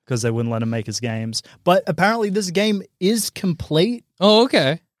because they wouldn't let him make his games. But apparently, this game is complete. Oh,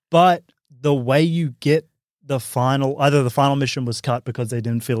 okay. But the way you get the final, either the final mission was cut because they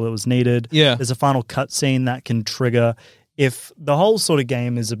didn't feel it was needed. Yeah. There's a final cutscene that can trigger. If the whole sort of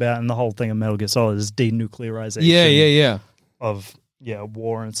game is about, and the whole thing of Metal Gear Solid is denuclearization Yeah. of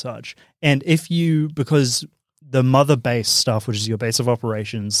war and such. And if you, because the mother base stuff, which is your base of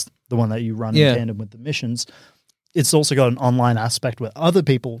operations, the one that you run in tandem with the missions, it's also got an online aspect where other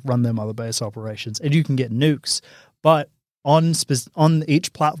people run their mother base operations, and you can get nukes. But on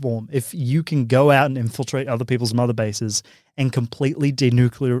each platform, if you can go out and infiltrate other people's mother bases and completely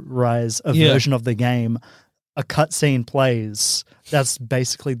denuclearize a version of the game, a cutscene plays. That's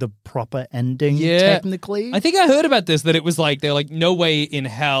basically the proper ending, technically. I think I heard about this, that it was like, they're like, no way in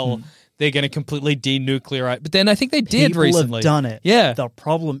hell they're going to completely denuclearize. But then I think they did People recently. have done it. Yeah. The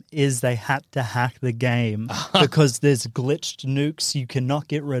problem is they had to hack the game because there's glitched nukes you cannot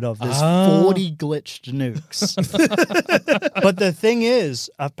get rid of. There's 40 glitched nukes. But the thing is,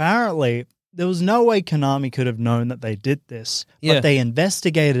 apparently, there was no way Konami could have known that they did this. Yeah. But they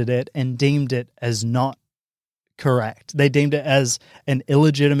investigated it and deemed it as not correct. They deemed it as an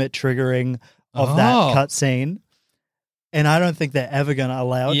illegitimate triggering of that cutscene. And I don't think they're ever going to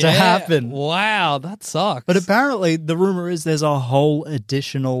allow it to happen. Wow, that sucks. But apparently, the rumor is there's a whole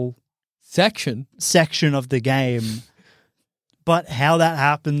additional section of the game. But how that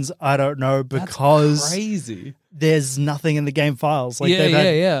happens, I don't know, because That's crazy. there's nothing in the game files. Like Yeah, they've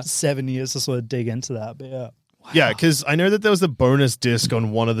had yeah. 7 years to sort of dig into that. But yeah. Yeah, because I know that there was a bonus disc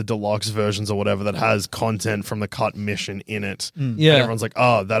on one of the deluxe versions or whatever that has content from the cut mission in it. Yeah. And everyone's like,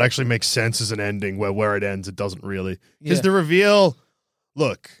 oh, that actually makes sense as an ending, where it ends, it doesn't really. Because Yeah. the reveal,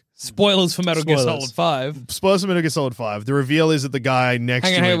 look, Spoilers for Metal Gear Spoilers. Solid 5. spoilers for Metal Gear Solid 5. The reveal is that the guy next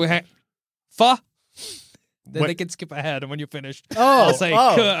to him. Fa. Then When- they can skip ahead, and when you're finished, Oh, I'll say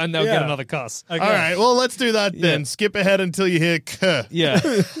oh, "Kuh," and they'll get yeah. another cuss. Okay. All right, well, let's do that then. Yeah. Skip ahead until you hear "Kuh." Yeah.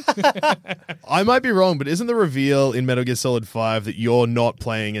 I might be wrong, but isn't the reveal in Metal Gear Solid 5 that you're not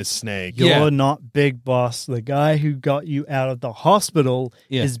playing as Snake? You're Yeah. not Big Boss. The guy who got you out of the hospital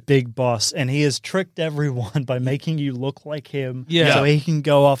Yeah. is Big Boss, and he has tricked everyone by making you look like him Yeah. so he can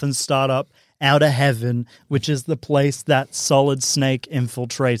go off and start up Outer Heaven, which is the place that Solid Snake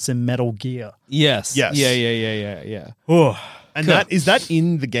infiltrates in Metal Gear. Yes. Yes. Yeah. Oh. And is that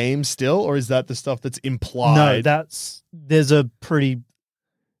in the game still, or is that the stuff that's implied? No, there's a pretty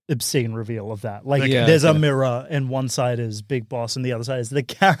obscene reveal of that. Like Yeah, there's a okay. mirror and one side is Big Boss and the other side is the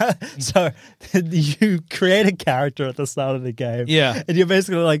character. So you create a character at the start of the game. Yeah. And you're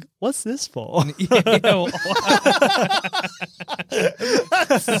basically like, what's this for? Yeah, well,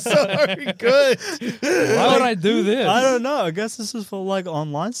 So good. why would I do this? I don't know. I guess this is for like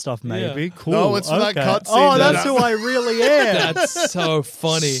online stuff, maybe. Yeah. Cool. No, it's for that cutscene Oh, that- that's who I really am. That's so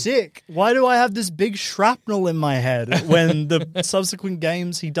funny. Sick. Why do I have this big shrapnel in my head when the subsequent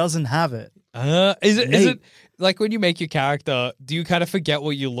games he doesn't have it? Is Nate. it like when you make your character, do you kind of forget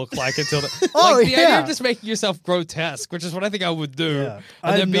what you look like until the, Oh, like the idea yeah. of just making yourself grotesque, which is what I think I would do, Yeah. I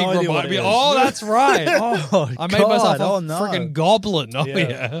and have then being no idea what reminded me, it is. oh, that's right. Oh, I made myself a oh, no. freaking goblin. Oh Yeah.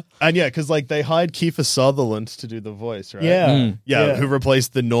 yeah. And yeah, because like they hired Kiefer Sutherland to do the voice, right? Yeah. Yeah, who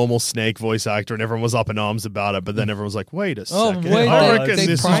replaced the normal Snake voice actor, and everyone was up in arms about it. But then everyone was like, "Wait a Oh, second, wait, I they- reckon they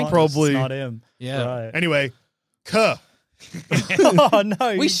this is pranked us. probably." It's not him. Yeah. Right. Anyway, Kuh. Oh,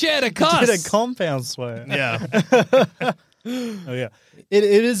 no. We you shared a did cuss. a compound swear. Yeah, Oh, yeah. It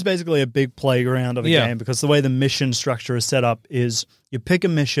is basically a big playground of a Yeah. game because the way the mission structure is set up is you pick a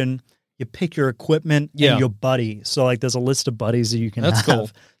mission, you pick your equipment Yeah. and your buddy. So, like, there's a list of buddies that you can That's have. cool.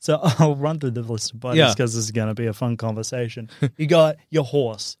 So, I'll run through the list of buddies Yeah. because this is going to be a fun conversation. You got your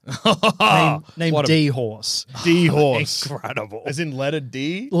horse, named What a- D Horse. D horse, Incredible. as in letter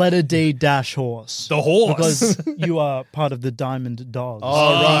D. Letter D dash horse. The horse. Because you are part of the Diamond Dogs.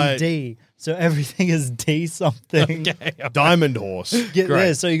 Oh, Team right. D. So everything is D something. Diamond horse. Get Great.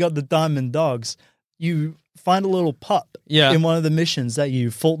 there. So you got the Diamond Dogs. You find a little pup Yeah. in one of the missions that you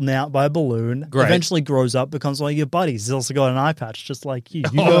Fulton out by a balloon. Great. Eventually grows up, becomes one of your buddies. He's also got an eye patch, just like you.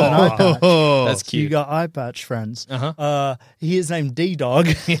 You got an eye patch. Oh, That's So you cute. got eye patch friends. Uh-huh. He is named D Dog.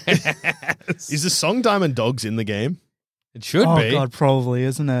 is the song Diamond Dogs in the game? It should Oh be. God, probably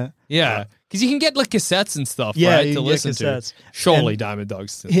isn't it? Yeah. Because you can get like cassettes and stuff, Yeah, right? you To can get listen cassettes. to. Surely And- Diamond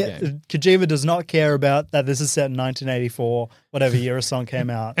Dogs. In the Yeah, game. Kojima does not care about that. This is set in 1984, whatever year a song came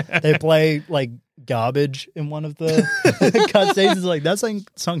out. They play like garbage in one of the cutscenes. It's like that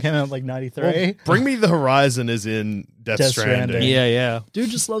song came out in like 93. Bring Me the Horizon is in Death Death Stranding. Stranding. Yeah, yeah. Dude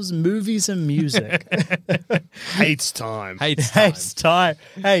just loves movies and music. Hates time. Hates Hey, time. it's time.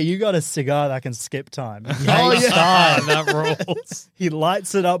 Hey, you got a cigar that can skip time. He Oh, hates yeah. time. That rules. He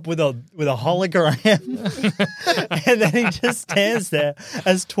lights it up with a hologram, and then he just stands there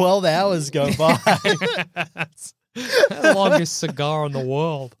as 12 hours go by. The longest cigar in the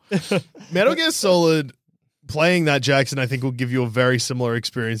world. Metal Gear Solid, playing that, Jackson, I think will give you a very similar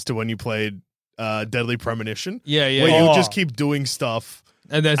experience to when you played Deadly Premonition. Yeah, yeah. Where yeah. you'll Oh. just keep doing stuff.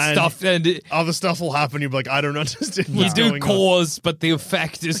 And then And- stuff, and Other stuff will happen. You'll be like, I don't understand you what's do going on. cause, but the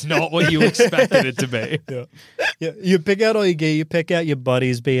effect is not what you expected it to be. Yeah, you pick out all your gear. You pick out your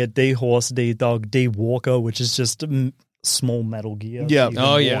buddies, be it D Horse, D Dog, D Walker, which is just small Metal Gear. Yeah. that you can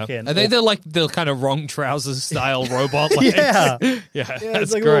Oh yeah, walk in. are they're like the kind of wrong trousers style robot legs? Yeah. yeah, Yeah, that's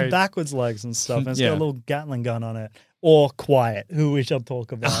it's like great. little backwards legs and stuff. And it's Yeah. got a little Gatling gun on it. Or Quiet, who we shall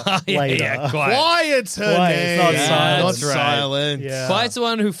talk about Yeah, later. yeah, Quiet. Quiet's her Quiet, it's name. not Yeah, silent. Not that's right. silent. Yeah. Quiet's the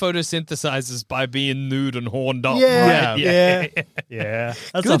one who photosynthesizes by being nude and horned up. Yeah, right? yeah, yeah.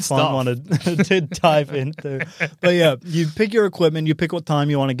 That's Good a fun stuff. one to dive into. But yeah, you pick your equipment, you pick what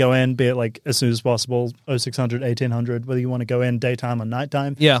time you want to go in, be it like as soon as possible, 0600, 1800, whether you want to go in daytime or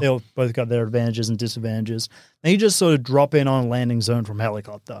nighttime. Yeah. They all both got their advantages and disadvantages. Then you just sort of drop in on a landing zone from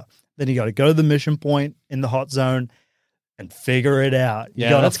helicopter. Then you got to go to the mission point in the hot zone and figure it out. You Yeah,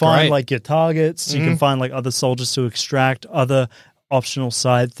 got to that's find great. like your targets. You can find like other soldiers to extract, other optional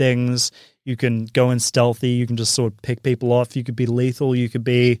side things. You can go in stealthy. You can just sort of pick people off. You could be lethal. You could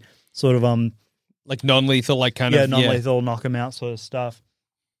be sort of Like non-lethal, like kind of non-lethal, knock them out sort of stuff.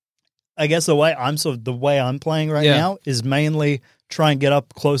 I guess the way I'm playing right Yeah. now is mainly try and get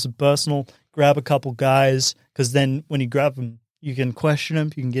up close and personal, grab a couple guys, because then when you grab them, you can question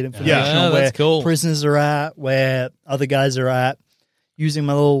them, you can get information Yeah, on where that's cool. prisoners are at, where other guys are at. Using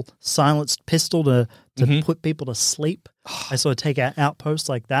my little silenced pistol to Mm-hmm. put people to sleep. I sort of take out outposts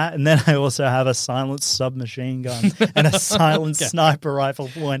like that, and then I also have a silenced submachine gun and a silenced sniper rifle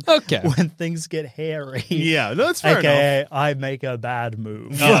when things get hairy. Yeah, no, that's fair enough. AKA, I make a bad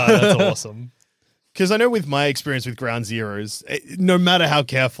move. Oh, that's awesome. Because I know with my experience with Ground Zeroes, no matter how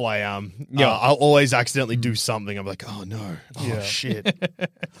careful I am, Yeah. I'll always accidentally do something. I'm like, oh no, oh shit.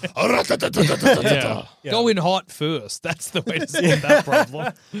 Yeah. Go in hot first. That's the way to solve that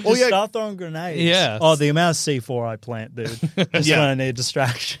problem. Just yeah. start throwing grenades. Yeah. Oh, the amount of C4 I plant, dude. Just Yeah. when I need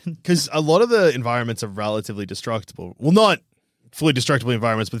distraction. Because a lot of the environments are relatively destructible. Well, not fully destructible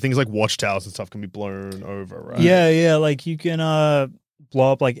environments, but things like watchtowers and stuff can be blown over, right? Yeah. Like you can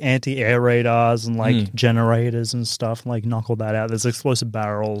blow up like anti-air radars and like generators and stuff and like knock all that out. There's explosive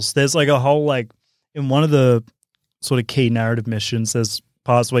barrels. There's like a whole like in one of the sort of key narrative missions, there's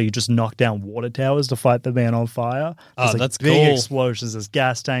parts where you just knock down water towers to fight the man on fire. There's, That's big cool. explosions. There's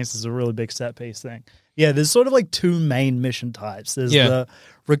gas tanks. There's a really big set piece thing. Yeah, there's sort of like two main mission types. There's the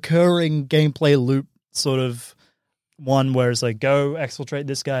recurring gameplay loop sort of one where it's like, go exfiltrate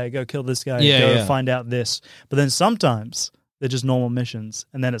this guy, go kill this guy, go find out this. But then sometimes they're just normal missions.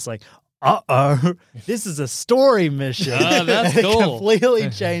 And then it's like, this is a story mission. That's It cool. completely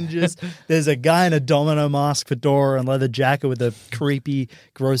changes. There's a guy in a domino mask, fedora, and leather jacket with a creepy,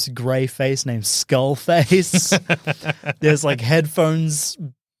 gross gray face named Skullface. There's like headphones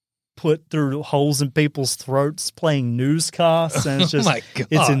put through holes in people's throats playing newscasts, and it's just my God.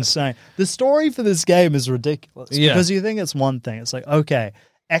 it's insane. The story for this game is ridiculous Yeah. because you think it's one thing. It's like, okay,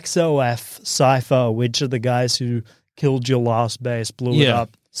 XOF, Cypher, which are the guys who killed your last base, blew it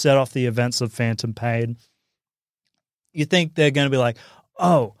up, set off the events of Phantom Pain. You think they're going to be like,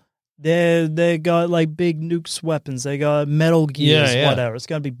 oh, they got like big nukes weapons, they got Metal Gears, whatever. It's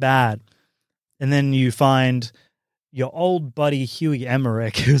going to be bad. And then you find your old buddy Huey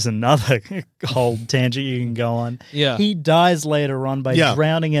Emmerich, who's another whole tangent you can go on. Yeah. He dies later on by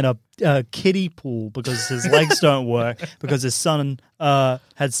drowning in a kiddie pool because his legs don't work because his son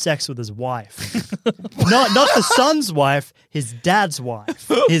had sex with his wife. not the son's wife, his dad's wife,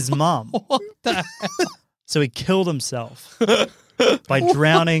 his mom. What the hell? So he killed himself by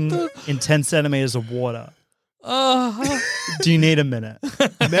drowning in 10 centimeters of water. Do you need a minute?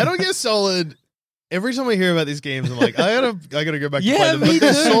 Metal Gear Solid. Every time I hear about these games, I'm like, I gotta go back and play them. me But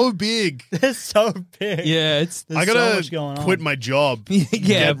they're too. so big. They're so big. Yeah, it's There's I so gotta much going on. quit my job. Yeah.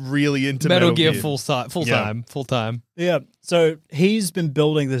 Get really into Metal Gear Gear. full time. Yeah. So he's been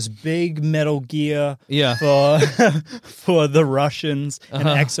building this big Metal Gear Yeah. for the Russians and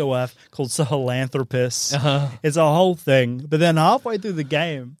XOF called Sahelanthropus. It's a whole thing. But then halfway through the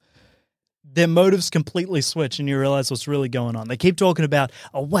game, their motives completely switch and you realize what's really going on. They keep talking about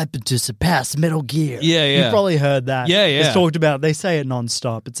a weapon to surpass Metal Gear. Yeah, yeah. You've probably heard that. Yeah, yeah. It's talked about, they say it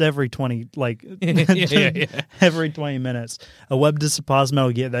nonstop. It's every 20, like, every 20 minutes. A weapon to surpass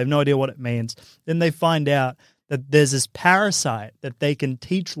Metal Gear. They have no idea what it means. Then they find out that there's this parasite that they can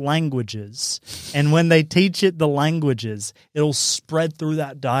teach languages. And when they teach it the languages, it'll spread through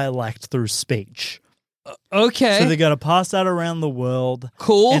that dialect through speech. Okay. So they're going to pass that around the world.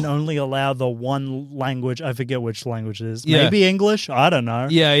 Cool. And only allow the one language, I forget which language it is. Yeah. Maybe English, I don't know.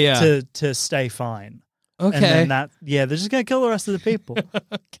 Yeah, yeah. To stay fine. Okay. And then they're just going to kill the rest of the people.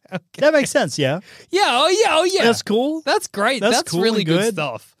 That makes sense, yeah? Yeah, oh yeah. That's cool. That's great. That's That's cool really and good good.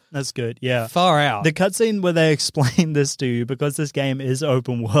 stuff. That's good, yeah. Far out. The cutscene where they explain this to you, because this game is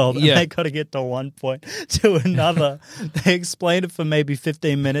open world and Yeah. they got to get to one point to another, they explain it for maybe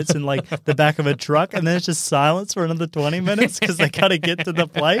 15 minutes in like the back of a truck, and then it's just silence for another 20 minutes because they got to get to the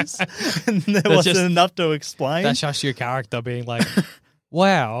place and there wasn't just- enough to explain. That's just your character being like,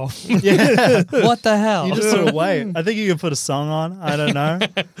 wow, Yeah. what the hell? You just sort of wait. I think you can put a song on. I don't know.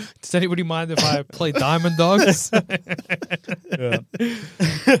 Does anybody mind if I play Diamond Dogs? Yeah.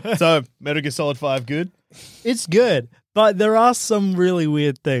 So, Metal Gear Solid 5, good? It's good, but there are some really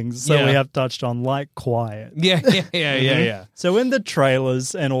weird things that Yeah. we have touched on, like quiet. Yeah. So in the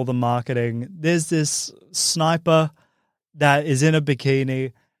trailers and all the marketing, there's this sniper that is in a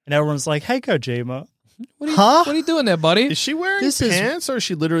bikini, and everyone's like, "Hey, Kojima, What are you, Huh? what are you doing there, buddy? Is she wearing This is- pants or is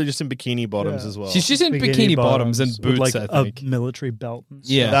she literally just in bikini bottoms Yeah. as well? She's just in bikini bottoms and with, boots, like I think. a military belt. And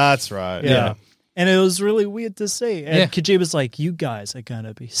stuff. Yeah. That's right. Yeah. And it was really weird to see. And Yeah. Kojima's like, you guys are going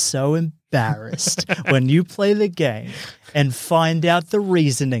to be so embarrassed when you play the game and find out the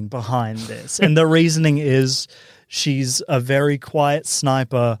reasoning behind this. And the reasoning is she's a very quiet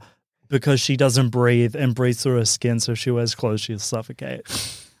sniper because she doesn't breathe and breathes through her skin, so she wears clothes, she'll suffocate.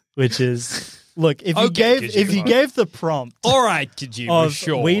 Which is, look, if you Okay, gave gave the prompt All right, Kojima, of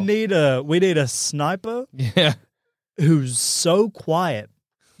sure. we need a sniper Yeah. who's so quiet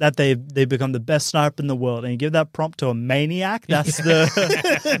that they become the best sniper in the world, and you give that prompt to a maniac, that's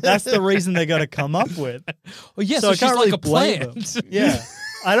the that's the reason they got to come up with. Well, yeah, So so, I she's can't like really a blame plant. them. Yeah,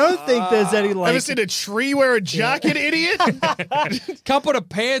 I don't think there's any Ever like. seen a tree wear a jacket, idiot? Can't put a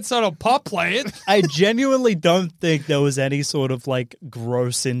pants on a pop plant. I genuinely don't think there was any sort of like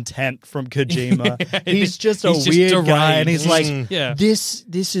gross intent from Kojima. He's just a He's just weird guy, and he's like, deranged. Yeah. this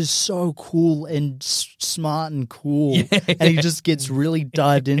is so cool and smart and cool, and he just gets really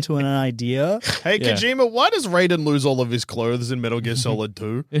dived into an idea. Hey, Yeah. Kojima, why does Raiden lose all of his clothes in Metal Gear Solid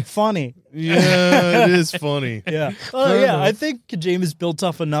 2? Funny. Yeah, it is funny. Yeah. Oh, yeah. I think Kojima's built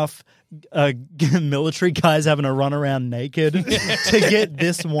up enough military guys having to run around naked to get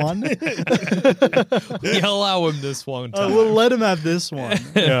this one. You allow him this one time. We'll let him have this one.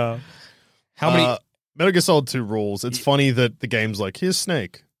 Yeah. How many? Metal Gear Solid 2 rules. It's funny that the game's like, here's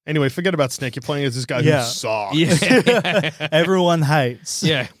Snake. Anyway, forget about Snake. You're playing as this guy who sucks. Yeah. Everyone hates.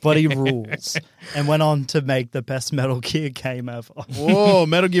 Yeah. But he rules. And went on to make the best Metal Gear game ever. Whoa,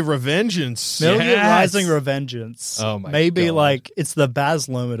 Metal Gear Revengeance. Metal Gear Yes. Rising Revengeance. Oh my Maybe God. like it's the Baz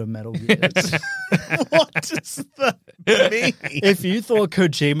Luhrmann of Metal Gears. What does that mean? If you thought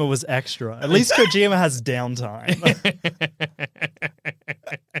Kojima was extra, at least Kojima has downtime.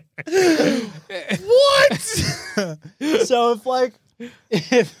 What? So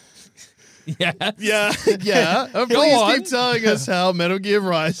if Yeah. Yeah. Go Please on. keep telling us how Metal Gear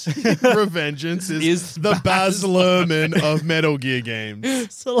Rising Revengeance is Is the Baz Luhrmann of Metal Gear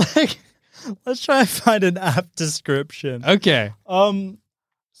games. so let's try and find an apt description. Okay. So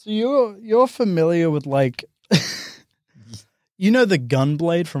you're familiar with you know the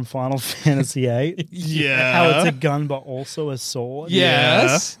Gunblade from Final Fantasy VIII? Yeah. How it's a gun but also a sword?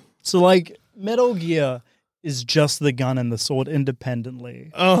 Yes. So Metal Gear is just the gun and the sword independently.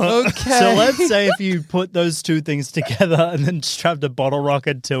 Uh-huh. Okay. So let's say if you put those two things together and then strapped a bottle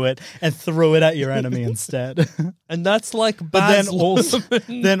rocket to it and threw it at your enemy instead. And that's like But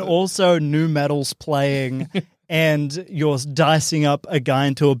then also new metal's playing and you're dicing up a guy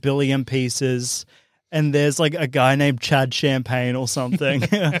into a billion pieces and there's like a guy named Chad Champagne or something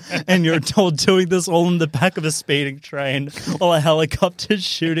and you're told doing this all in the back of a speeding train while a helicopter's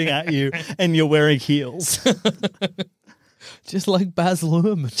shooting at you and you're wearing heels. just like Baz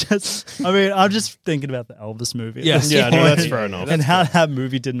Luhrmann. I'm just thinking about the Elvis movie. at Yes. this Yeah, no, point. that's fair enough. And how that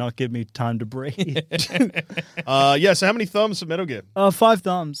movie did not give me time to breathe. So how many thumbs for Metal Gear? 5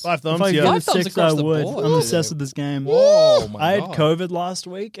 thumbs. 5 thumbs, If I yeah. could 5 give it thumbs 6, across I the would. board. I'm obsessed with this game. Whoa, my I had God. COVID last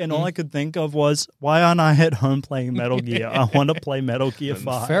week, and all I could think of was, why aren't I at home playing Metal Gear? I want to play Metal Gear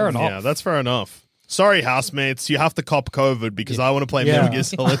 5. Fair enough. Yeah, that's fair enough. Sorry, housemates. You have to cop COVID because I want to play Yeah. Metal Gear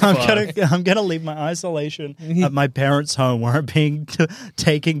Solid 5. I'm gonna leave my isolation at my parents' home where I'm being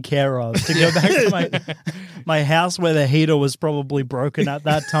taken care of to go back to my house where the heater was probably broken at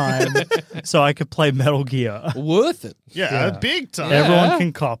that time, so I could play Metal Gear. Worth it. Yeah, big time. Everyone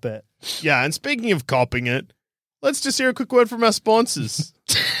can cop it. Yeah, and speaking of copping it, let's just hear a quick word from our sponsors.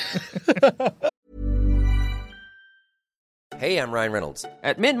 Hey, I'm Ryan Reynolds.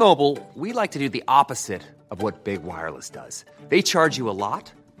 At Mint Mobile, we like to do the opposite of what Big Wireless does. They charge you a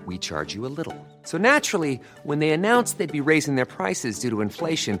lot, we charge you a little. So naturally, when they announced they'd be raising their prices due to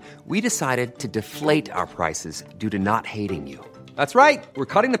inflation, we decided to deflate our prices due to not hating you. That's right. We're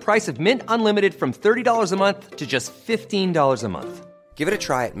cutting the price of Mint Unlimited from $30 a month to just $15 a month. Give it a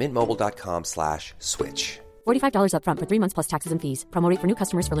try at mintmobile.com/switch. $45 up front for 3 months plus taxes and fees. Promo rate for new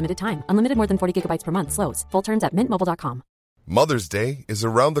customers for limited time. Unlimited more than 40 gigabytes per month. Slows full terms at mintmobile.com. Mother's Day is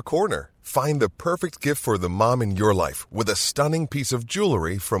around the corner. Find the perfect gift for the mom in your life with a stunning piece of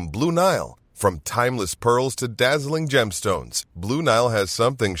jewelry from Blue Nile. From timeless pearls to dazzling gemstones, Blue Nile has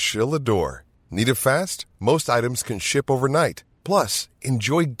something she'll adore. Need it fast? Most items can ship overnight. Plus,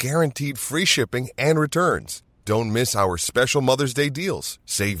 enjoy guaranteed free shipping and returns. Don't miss our special Mother's Day deals.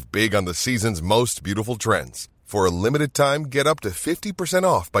 Save big on the season's most beautiful trends. For a limited time, get up to 50%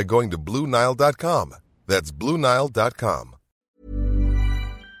 off by going to BlueNile.com. That's BlueNile.com.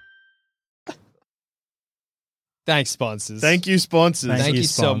 Thanks, sponsors. Thank you, sponsors. Thank you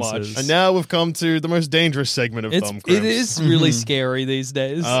so sponsors. much. And now we've come to the most dangerous segment of Thumb It Cramps. is really scary these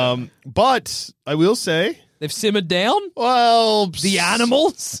days. But I will say, They've simmered down. well, The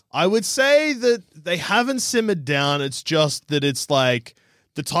animals. I would say that they haven't simmered down. It's just that it's like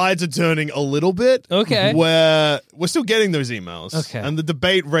the tides are turning a little bit. Okay. Where we're still getting those emails. Okay. And the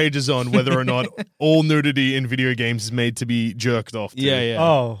debate rages on whether or not all nudity in video games is made to be jerked off to. Yeah.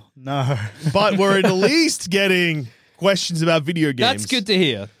 Oh, no. But we're at least getting questions about video games. That's good to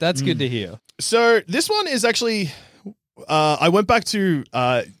hear. That's good to hear. So this one is actually, I went back to,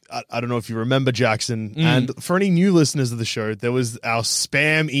 I don't know if you remember, Jackson, and for any new listeners of the show, there was our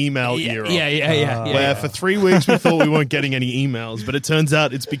spam email era. Yeah. Where for 3 weeks we thought we weren't getting any emails, but it turns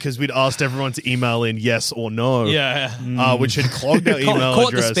out it's because we'd asked everyone to email in yes or no. Which had clogged our email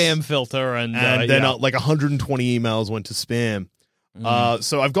Caught address. the spam filter and Then like 120 emails went to spam.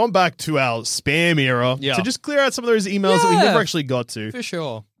 So I've gone back to our spam era to just clear out some of those emails that we never actually got to. for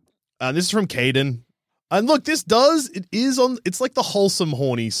sure. This is from Caden. And look, it's like the wholesome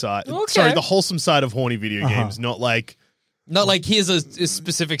horny side. Okay. Sorry, the wholesome side of horny video games, not like Not like here's a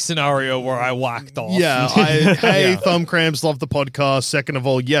specific scenario where I whacked off. Yeah, hey, Thumb Cramps, love the podcast. Second of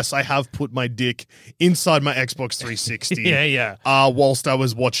all, yes, I have put my dick inside my Xbox 360. yeah. Whilst I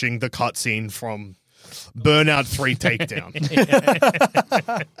was watching the cutscene from Burnout 3 Takedown.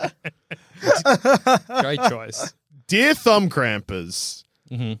 Great choice. Dear Thumb Crampers,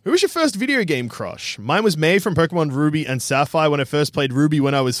 who was your first video game crush? Mine was May from Pokemon Ruby and Sapphire when I first played Ruby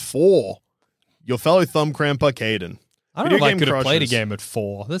when I was 4. Your fellow Thumb Cramper, Caden. I don't know if I could have played a game at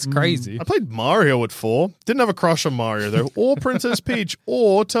 4. That's crazy. I played Mario at 4. Didn't have a crush on Mario, though. Or Princess Peach.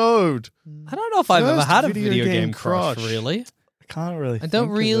 Or Toad. I don't know if I've ever First had a video video game game crush, crush. really. I can't really. I don't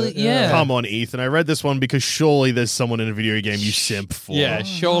think of really- it. yeah. Come on, Ethan. I read this one because surely there's someone in a video game you simp for. Yeah,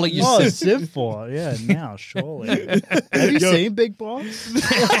 surely you Oh, said. Civ 4. Yeah, now, surely. Have you seen Big Boss?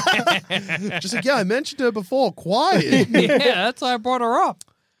 Just like, yeah, I mentioned her before. Quiet. Yeah, that's why I brought her up.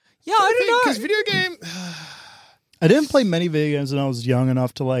 Yeah, I don't know. Because video game... I didn't play many video games when I was young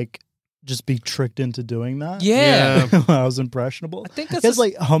enough to, like, just be tricked into doing that. Yeah. When I was impressionable. I think that's It's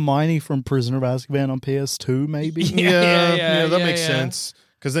like Hermione from Prisoner of Azkaban on PS2, maybe. Yeah, that makes yeah. sense.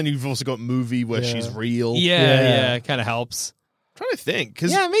 Because then you've also got movie where she's real. Yeah, it kind of helps. I'm trying to think.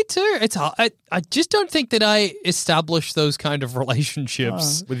 Cause Yeah, me too. It's hard. I just don't think that I established those kind of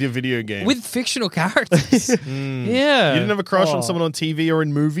relationships with your video game. with fictional characters. Yeah. You didn't have a crush on someone on TV or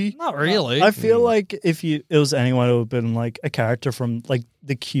in movie? Not really. I feel like if it was anyone, it would have been like a character from like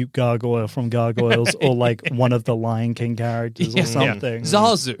the cute gargoyle from Gargoyles or like one of the Lion King characters or something.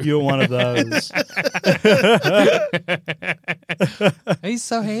 Zazu. You're one of those. He's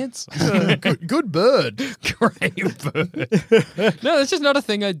so handsome. Good bird. Great bird. No, that's just not a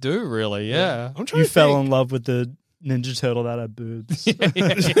thing I do, really. Yeah. I'm trying You to fell think. in love with the Ninja Turtle that had boobs.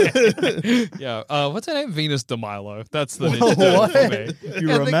 Yeah. What's her name? Venus de Milo. That's the Ninja Turtle for me. You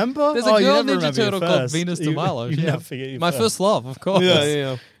Yeah, remember? There's a Oh, you girl never Ninja remember your Turtle called first. Venus de You- Milo. you Yeah. never forget your My first love, of course.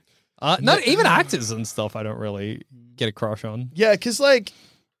 Yeah. Not even actors and stuff. I don't really get a crush on. Yeah, because like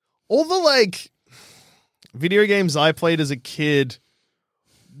all the like video games I played as a kid,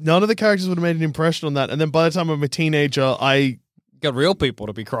 none of the characters would have made an impression on that. And then by the time I'm a teenager, I Got real people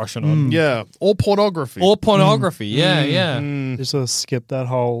to be crushing on. all pornography. Or pornography. Yeah, yeah. You sort of skip that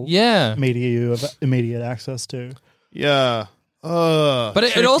whole Yeah. media you have immediate access to. Yeah. But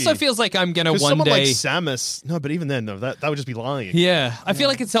it also feels like I'm going to one someone day. like Samus. No, but even then, no, that would just be lying. Yeah. I feel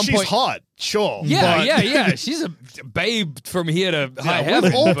like at some She's point. hot, sure. Yeah, but- yeah. She's a babe from here to high Yeah, heaven.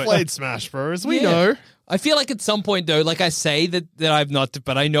 we've all but- played Smash Bros. We Yeah. know. I feel like at some point, though, like I say that I've not,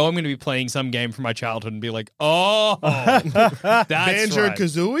 but I know I'm going to be playing some game from my childhood and be like, oh, that's Banjo right.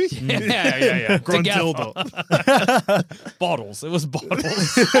 Kazooie? Yeah. Gruntilda. Together. Bottles. It was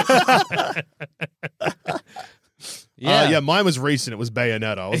bottles. Yeah, mine was recent. It was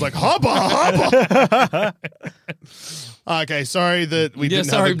Bayonetta. I was like, hubba. Okay, sorry that we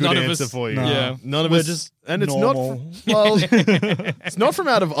didn't have a good none of answer us- for you. no. Yeah, none of We're us. just and it's normal. not. Well, it's not from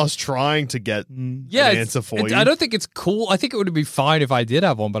out of us trying to get an answer for you. I don't think it's cool. I think it would be fine if I did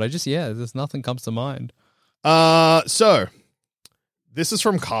have one, but I just, there's nothing comes to mind. So this is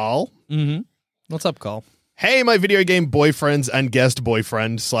from Carl. Mm-hmm. What's up, Carl? Hey, my video game boyfriends and guest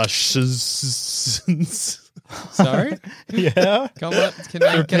boyfriend / Sorry? Yeah. Come on. Can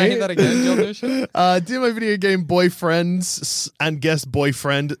I hear that again, John Dusha? Dear my video game boyfriends and guest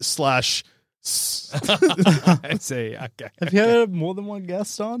boyfriend / I see. Okay. Have you had more than one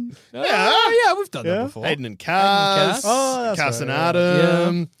guest on? Yeah, we've done that before. Hayden and Cass. Oh, that's Cass right, and yeah.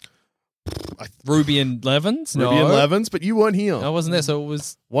 Adam. Ruby and Levens? Ruby and Levens, but you weren't here. I wasn't there, so it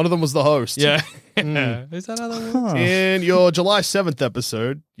was... One of them was the host. Yeah. Is that how that works? In your July 7th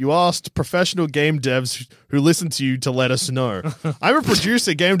episode, you asked professional game devs who listen to you to let us know. I'm a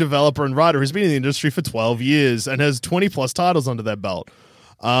producer, game developer, and writer who's been in the industry for 12 years and has 20 plus titles under their belt.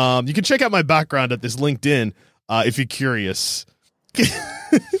 You can check out my background at this LinkedIn if you're curious.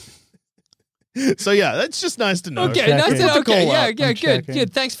 So yeah, that's just nice to know. Okay, nice to know. Put the Okay, call yeah, out. good. checking.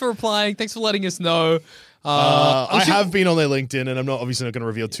 Thanks for replying. Thanks for letting us know. I have been on their LinkedIn, and I'm not obviously not going to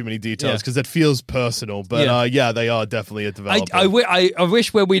reveal too many details Yeah. because that feels personal. But they are definitely a developer. I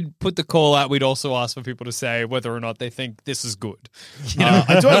wish when we'd put the call out, we'd also ask for people to say whether or not they think this is good. You know,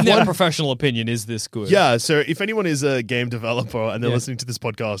 I do have in their one- professional opinion, is this good? Yeah, so if anyone is a game developer and they're listening to this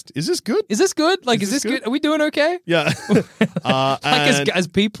podcast, is this good? Is this good? Like, is this this good? good? Are we doing okay? Yeah. Like, and as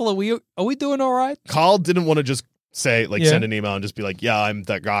people, are we doing all right? Carl didn't want to just say, like, Yeah. send an email and just be like, yeah, I'm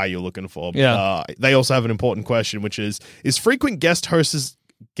that guy you're looking for. Yeah. They also have an important question, which is frequent guest hosts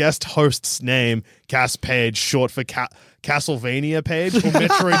guest host's name Cass Page, short for Castlevania Page, or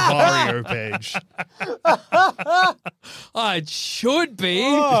Metroidvario Page? It should be.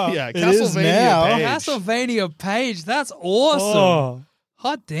 Yeah, it is now. Castlevania Page. Castlevania Page. That's awesome. Oh.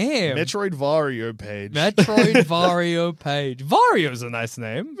 Hot damn. Metroidvario Page. Metroidvario Page. Vario's a nice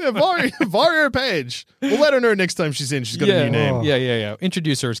name. Yeah, Vario Page. We'll let her know next time she's in. She's got a new name. Yeah.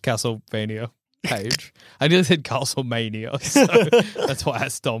 Introduce her as Castlevania Page. I just said Castlemania, so that's why I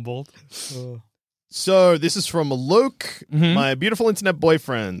stumbled. So this is from Luke, my beautiful internet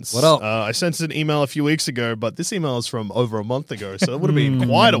boyfriends. What up? I sent an email a few weeks ago, but this email is from over a month ago, so it would have been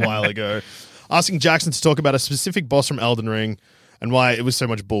quite a while ago. Asking Jackson to talk about a specific boss from Elden Ring and why it was so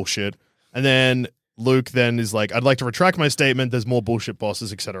much bullshit. And then Luke then is like, I'd like to retract my statement. There's more bullshit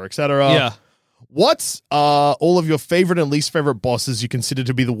bosses, etc., etc. Yeah. What are all of your favorite and least favorite bosses you consider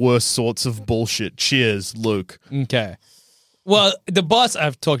to be the worst sorts of bullshit? Cheers, Luke. Okay. Well, the boss,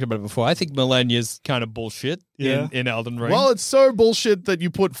 I've talked about it before. I think Millennia's kind of bullshit in Elden Ring. Well, it's so bullshit that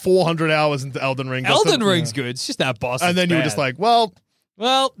you put 400 hours into Elden Ring. Elden Ring's good. It's just that boss. And then you were just like, well,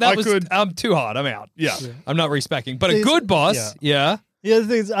 I'm too hard. I'm out. Yeah. I'm not respecting. But a good boss, yeah. Yeah, the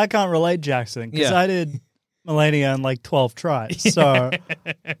thing is, I can't relate, Jackson, because I did Millennia in like 12 tries, so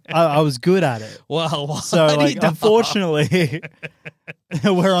I was good at it. Well, so like, unfortunately,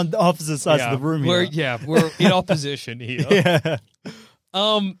 we're on the opposite sides of the room here. We're in opposition here.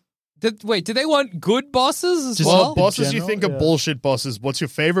 Do they want good bosses as well? Bosses you think are bullshit bosses. What's your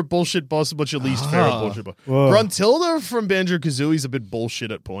favorite bullshit boss? What's your least favorite bullshit boss? Gruntilda from Banjo-Kazooie is a bit bullshit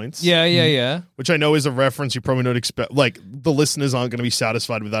at points. Yeah. Which I know is a reference you probably don't expect. Like, the listeners aren't going to be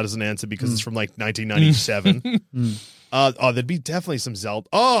satisfied with that as an answer because it's from, like, 1997. There'd be definitely some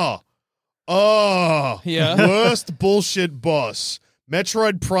Zelda. Worst bullshit boss.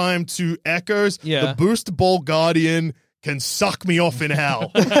 Metroid Prime 2 Echoes. Yeah. The Boost Ball Guardian can suck me off in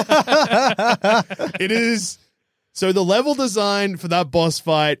hell. It is. So the level design for that boss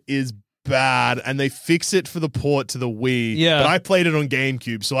fight is bad, and they fix it for the port to the Wii. Yeah. But I played it on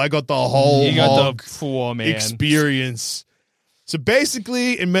GameCube, so I got the whole experience. So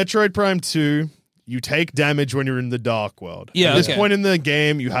basically, in Metroid Prime 2, you take damage when you're in the Dark World. Yeah. At this point in the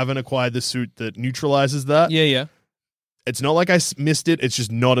game, you haven't acquired the suit that neutralizes that. Yeah. It's not like I missed it. It's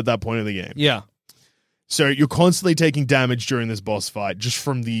just not at that point in the game. Yeah. So you're constantly taking damage during this boss fight just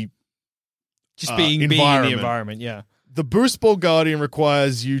from the being in the environment, yeah. The Boost Ball Guardian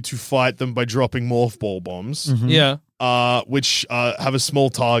requires you to fight them by dropping Morph Ball bombs. Yeah. Which have a small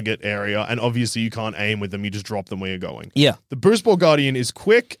target area, and obviously you can't aim with them, you just drop them where you're going. Yeah. The Boost Ball Guardian is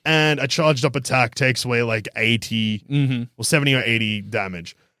quick, and a charged up attack takes away like 80 or 70 or 80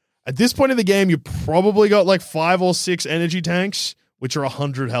 damage. At this point in the game, you probably got like 5 or 6 energy tanks, which are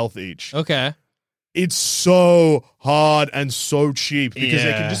 100 health each. Okay. It's so hard and so cheap because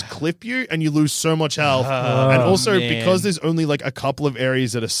they can just clip you and you lose so much health. And also, because there's only like a couple of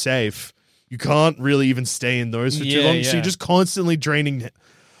areas that are safe, you can't really even stay in those for too long. So you're just constantly draining.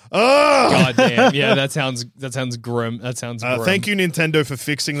 God damn. Yeah, that sounds grim. That sounds grim. Thank you, Nintendo, for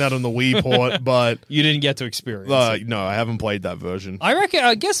fixing that on the Wii port, but you didn't get to experience it. No, I haven't played that version.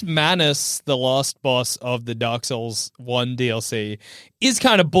 I guess Manus, the last boss of the Dark Souls 1 DLC, is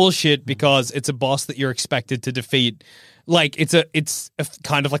kind of bullshit because it's a boss that you're expected to defeat. Like, it's a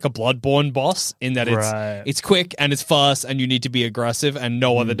kind of like a Bloodborne boss in that it's quick and it's fast and you need to be aggressive, and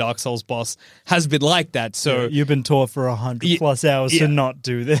no other Dark Souls boss has been like that. So you've been taught for 100+ hours to not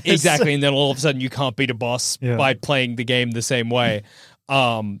do this. Exactly, and then all of a sudden you can't beat a boss by playing the game the same way.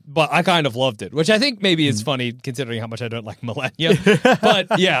 But I kind of loved it, which I think maybe is funny considering how much I don't like Millennia. But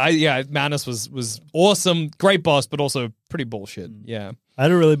Manus was awesome, great boss, but also pretty bullshit. Yeah. I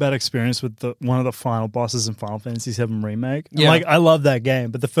had a really bad experience with one of the final bosses in Final Fantasy VII Remake. Yeah. Like, I love that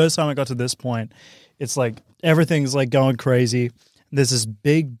game, but the first time I got to this point, it's like everything's like going crazy. There's this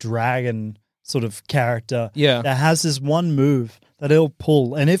big dragon sort of character that has this one move that he'll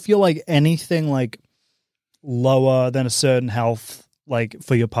pull, and if you're like anything like lower than a certain health, like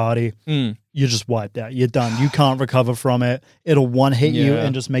for your party, you're just wiped out. You're done. You can't recover from it. It'll one hit you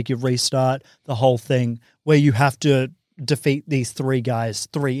and just make you restart the whole thing, where you have to defeat these 3 guys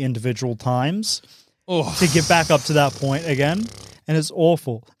 3 individual times to get back up to that point again. And it's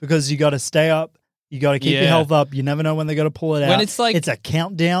awful because you got to stay up. You got to keep your health up. You never know when they're going to pull it out. It's like, it's a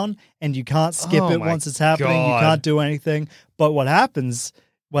countdown and you can't skip it once it's happening. God. You can't do anything. But what happened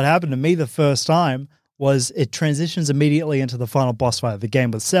to me the first time was it transitions immediately into the final boss fight of the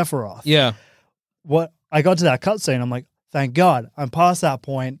game with Sephiroth. Yeah. What I got to that cutscene, I'm like, thank God, I'm past that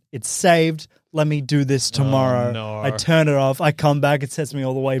point. It's saved. Let me do this tomorrow. Oh, no. I turn it off. I come back. It sets me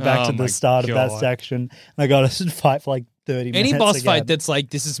all the way back to the start of that section. And I got to fight for like 30 minutes Any boss again. fight that's like,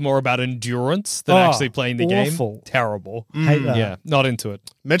 this is more about endurance than Oh, actually playing the awful. game. Terrible. Hate that. Yeah, not into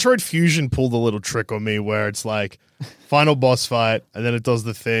it. Metroid Fusion pulled a little trick on me where it's like final boss fight, and then it does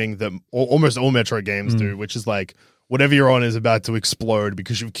the thing that almost all Metroid games do, which is like whatever you're on is about to explode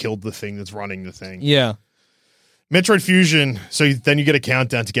because you've killed the thing that's running the thing. Yeah. Metroid Fusion, then you get a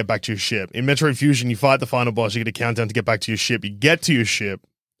countdown to get back to your ship. In Metroid Fusion, you fight the final boss, you get a countdown to get back to your ship. You get to your ship,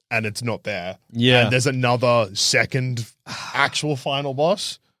 and it's not there. Yeah. And there's another second actual final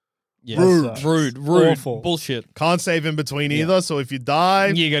boss. Yeah. Rude. Rude. Awful. Bullshit. Can't save in between either, so if you die...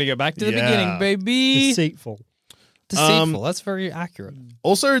 You got to go back to the Yeah. beginning, baby. Deceitful. Deceitful. That's very accurate.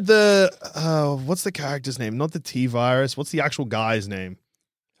 Also, what's the character's name? Not the T-Virus. What's the actual guy's name?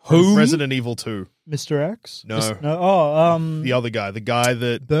 Who? Resident Evil 2. Mr. X? No. The The other guy. The guy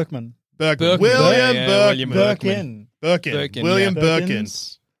that... Berkman. Birkin. William William Birkman. Birkin. Birkin. William yeah. Birkin.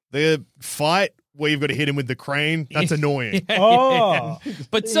 Birkins. The fight where you've got to hit him with the crane, that's annoying. Oh.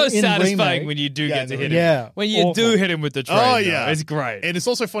 But so In satisfying remake. when you do Yeah, get to in hit the him. Yeah. When you do Awful. hit him with the train. Oh, though, yeah. it's great. And it's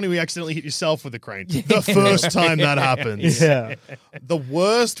also funny when you accidentally hit yourself with the crane. The first time that happens. Yeah. The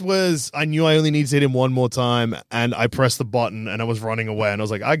worst was I knew I only needed to hit him one more time, and I pressed the button, and I was running away, and I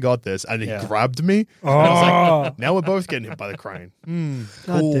was like, I got this. And he grabbed me. And I was like, now we're both getting hit by the crane.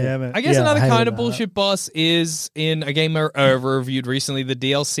 God damn it. I guess Yeah, another hated kind of that. bullshit boss is in a game I reviewed recently, the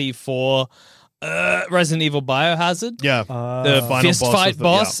DLC for Resident Evil Biohazard. Yeah. The final fist boss fight of the-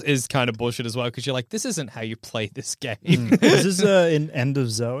 boss is kind of bullshit as well because you're like, this isn't how you play this game. Is this in End of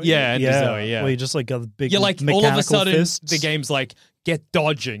Zoe? Yeah, End of Zoe, yeah. Where you just like got the big You're like, all mechanical of a sudden, fists. the game's like, get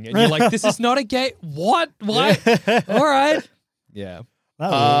dodging. And you're like, this is not a game. What? All right. Yeah. That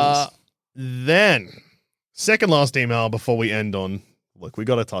rules. Then, second last email before we end on, look, we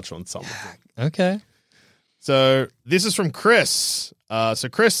got to touch on something. Okay. So this is from Chris. So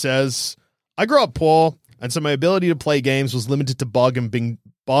Chris says, I grew up poor, and so my ability to play games was limited to bargain bin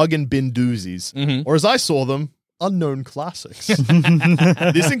doozies, or as I saw them, unknown classics.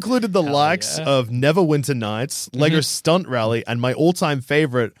 This included the likes of Neverwinter Nights, Lego Stunt Rally, and my all-time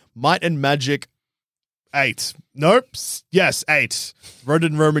favorite, Might and Magic 8. Nope. Yes, 8. Wrote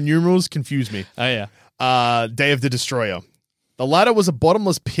it in Roman numerals, confused me. Oh, yeah. Day of the Destroyer. The latter was a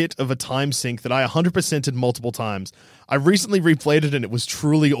bottomless pit of a time sink that I 100%ed multiple times. I recently replayed it and it was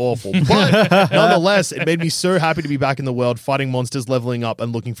truly awful. But nonetheless, it made me so happy to be back in the world, fighting monsters, leveling up,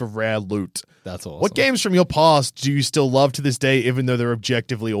 and looking for rare loot. That's awesome. What games from your past do you still love to this day, even though they're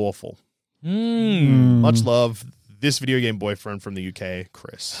objectively awful? Much love. This video game boyfriend from the UK,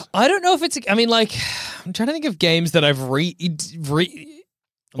 Chris. I don't know if it's, I mean, like, I'm trying to think of games that I've Or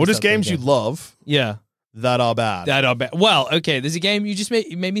just games you love Yeah. that are bad. That are bad. Well, okay, there's a game you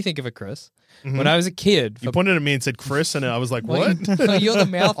made me think of it, Chris. When I was a kid. You pointed at me and said Chris, and I was like, what? You're the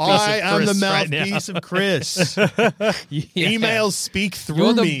mouthpiece I of am Chris the right now. mouthpiece of Chris. Yeah. Emails speak through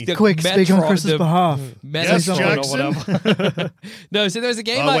You're me. Quick, speak on Chris's behalf. Yes, Jackson. Or whatever. No, so there's a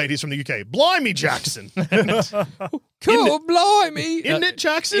game. Oh, wait, he's from the UK. Blimey, Jackson. Cool, blimey. Isn't it,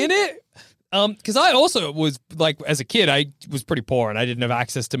 Jackson? In it. Because I also was like, as a kid, I was pretty poor and I didn't have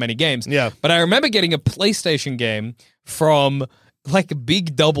access to many games. Yeah. But I remember getting a PlayStation game from like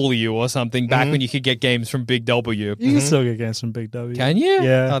Big W or something back when you could get games from Big W. You can still get games from Big W. Can you?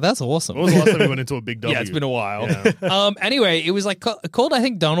 Yeah. Oh, that's awesome. When was the last time we went into a big W? Yeah, it's been a while. Yeah. Anyway, it was like called, I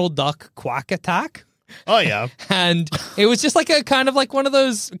think, Donald Duck Quack Attack. Oh, yeah. And it was just like a kind of like one of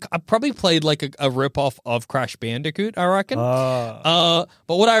those. I probably played like a ripoff of Crash Bandicoot, I reckon. But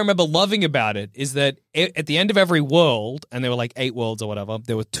what I remember loving about it is that at the end of every world, and there were like 8 worlds or whatever,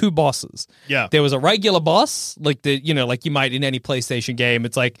 there were 2 bosses. Yeah. There was a regular boss, like like you might in any PlayStation game.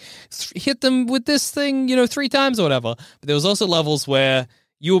 It's like hit them with this thing, 3 times or whatever. But there was also levels where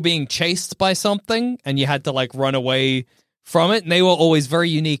you were being chased by something and you had to like run away from it, and they were always very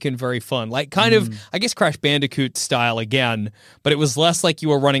unique and very fun. Like kind of, I guess, Crash Bandicoot style again, but it was less like you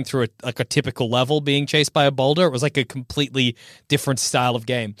were running through a typical level being chased by a boulder. It was like a completely different style of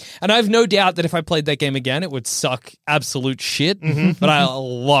game. And I have no doubt that if I played that game again, it would suck absolute shit, but I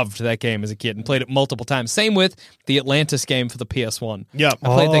loved that game as a kid and played it multiple times. Same with the Atlantis game for the PS1. Yeah. I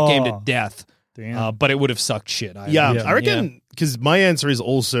played that game to death, Damn. but it would have sucked shit. I I reckon, because my answer is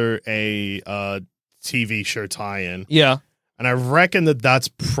also a TV show tie-in. Yeah. And I reckon that that's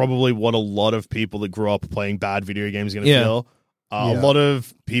probably what a lot of people that grew up playing bad video games are going to Yeah. feel. A lot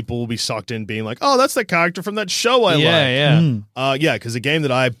of people will be sucked in being like, oh, that's the character from that show I like. Yeah. Yeah, because a game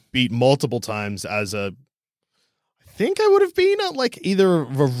that I beat multiple times as I think I would have been at like either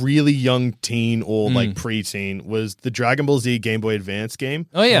a really young teen or like preteen was the Dragon Ball Z Game Boy Advance game.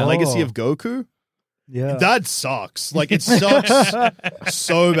 Oh, yeah. Legacy of Goku. Yeah. That sucks. Like, it sucks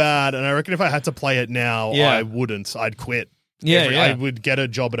so bad. And I reckon if I had to play it now, Yeah. I wouldn't. I'd quit. Yeah, I would get a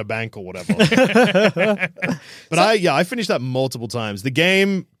job at a bank or whatever. But I finished that multiple times. The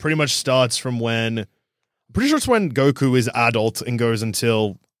game pretty much starts from when, I'm pretty sure it's when Goku is adult and goes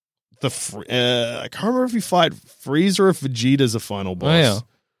until I can't remember if you fight Frieza or if Vegeta's a final boss.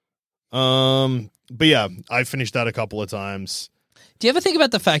 Oh, yeah. But yeah, I finished that a couple of times. Do you ever think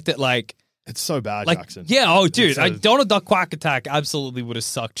about the fact that, like, It's so bad, like, Jackson. yeah, oh, dude, It's Donald Duck Quack Attack absolutely would have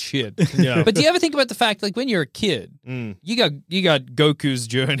sucked shit. Yeah. But do you ever think about the fact, like, when you're a kid, you got Goku's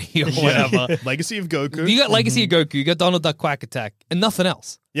Journey or whatever. Legacy of Goku. You got Legacy of Goku, you got Donald Duck Quack Attack, and nothing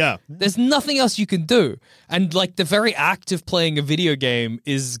else. Yeah. There's nothing else you can do. And, like, the very act of playing a video game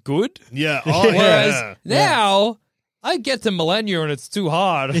is good. Yeah. Oh, Whereas yeah. now, I get to Millennia and it's too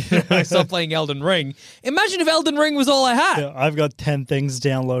hard. I start playing Elden Ring. Imagine if Elden Ring was all I had. Yeah, I've got 10 things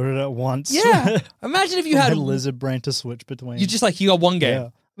downloaded at once. Yeah. Imagine if you had a lizard brain to switch between. You got one game.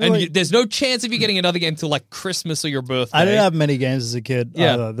 Yeah. And Like- there's no chance of you getting another game till like Christmas or your birthday. I didn't have many games as a kid.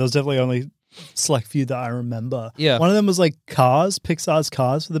 Yeah. Either. There was definitely only select few that I remember. Yeah. One of them was like Cars, Pixar's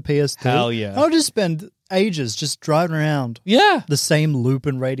Cars for the PS2. Hell yeah. I would just spend ages just driving around Yeah. the same loop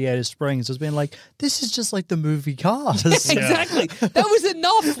in Radiator Springs, just being like, this is just like the movie Cars. Exactly. That was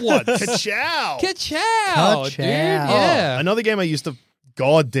enough once. Ka-chow. Ka-chow, dude. Ka-chow. Yeah. Another game I used to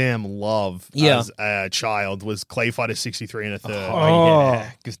goddamn love Yeah. as a child was Clay Fighter 63 and a third. Oh,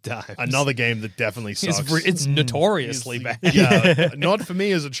 yeah. Good times. Another game that definitely sucks. It's notoriously bad. Yeah, not for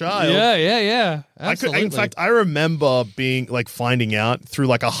me as a child. Yeah. In Absolutely. fact, I remember finding out through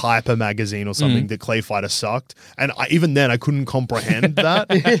like a Hyper magazine or something that Clay Fighter sucked, and even then I couldn't comprehend that.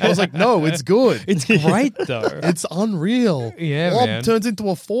 I was like, no, it's good. it's great though. It's unreal. Yeah, Bob man. turns into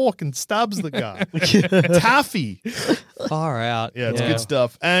a fork and stabs the guy. Taffy. Far out. Yeah, it's good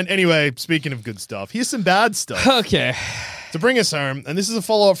stuff. And anyway, speaking of good stuff, here's some bad stuff Okay. to bring us home. And this is a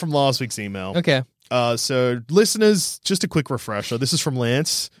follow-up from last week's email. Okay. So listeners, just a quick refresher. This is from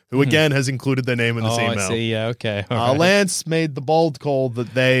Lance, who again has included their name in this email. I see. Yeah. Okay. All right. Lance made the bold call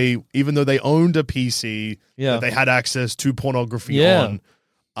that they, even though they owned a PC, Yeah. that they had access to pornography Yeah.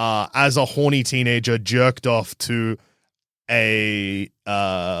 on, as a horny teenager, jerked off to a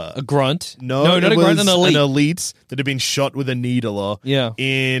grunt. no, not it a grunt. was An elite. that had been shot with a needler. Yeah.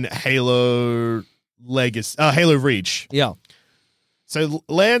 In Halo Halo Reach. Yeah. So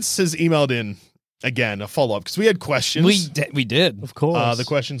Lance has emailed in again a follow up because we had questions. We did. Of course. The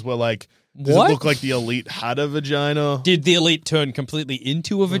questions were like, does What? it look like the elite had a vagina? Did the elite turn completely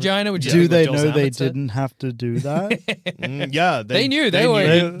into a vagina? Would you Do think, they like Joel know they Zammett said? didn't have to do that? Yeah, They knew. They were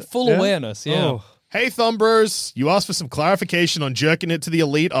in full Yeah? awareness. Yeah. Oh. Hey, Thumbers, you asked for some clarification on jerking it to the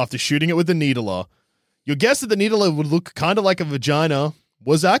elite after shooting it with the needler. Your guess that the needler would look kind of like a vagina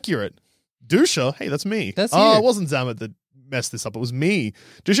was accurate. Dusha, hey, that's me. That's Oh, you. it wasn't Zamet that messed this up. It was me.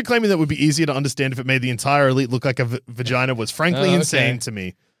 Dusha claiming that it would be easier to understand if it made the entire elite look like a vagina was frankly Oh, okay. insane to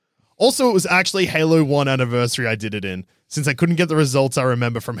me. Also, it was actually Halo 1 anniversary I did it in, since I couldn't get the results I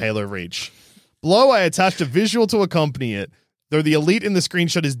remember from Halo Reach. Below, I attached a visual to accompany it, though the elite in the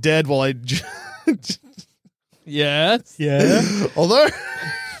screenshot is dead while I... Yes. Yeah. Although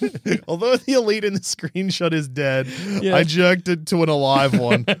the elite in the screenshot is dead, I jerked it to an alive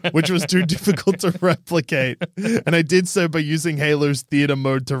one, which was too difficult to replicate. And I did so by using Halo's theater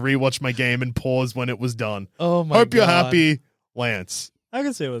mode to rewatch my game and pause when it was done. Oh my Hope you're God. happy, Lance. I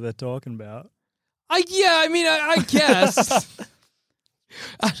can see what they're talking about. I guess.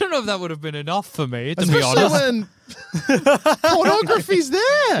 I don't know if that would have been enough for me, to be honest. when pornography's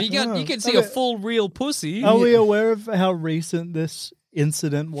there. You can see a full real pussy. Are we aware of how recent this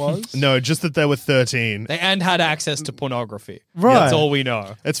incident was? No, just that they were 13. And had access to pornography. Right. That's all we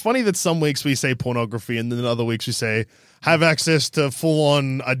know. It's funny that some weeks we say pornography and then other weeks we say have access to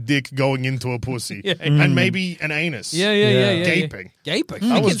full-on a dick going into a pussy. Yeah. And maybe an anus. Yeah. Gaping. Gaping.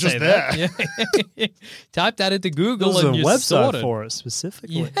 I I was can just say there. that. Yeah. Type that into There Google was a and you're website sorted. for it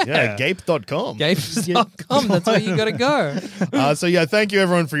specifically. Yeah, gape.com. Gapes.com. That's where you got to go. So yeah, thank you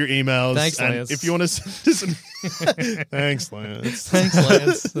everyone for your emails. Thanks, and Lance. if you want to send thanks, Lance. Thanks,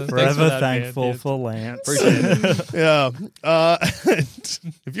 Lance. Thanks for Forever that, thankful man. for Lance. Appreciate it. Yeah.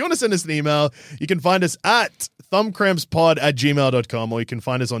 If you want to send us an email, you can find us at thumbcrampspod@gmail.com or you can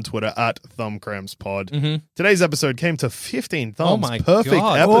find us on Twitter at thumbcrampspod. Today's episode came to 15 thumbs. Oh my Perfect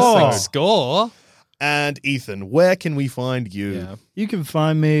God. episode. Perfect score. And Ethan, where can we find you? Yeah. You can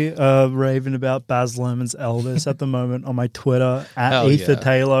find me raving about Baz Luhrmann's Elvis at the moment on my Twitter at Hell Ether yeah.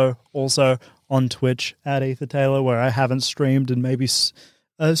 Taylor. Also on Twitch at Ether Taylor, where I haven't streamed in maybe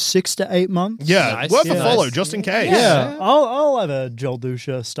 6 to 8 months. Yeah, Nice. worth Yeah. a follow Nice. just in case. Yeah, I'll have a Joel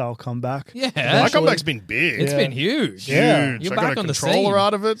Dusha style comeback. Yeah. My comeback's been big. It's been huge. Yeah. Huge. You're I got back a on the controller scene.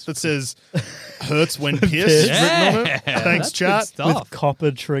 out of it that says "hurts when pissed" written on it. Yeah, Thanks, that's good chat. stuff. With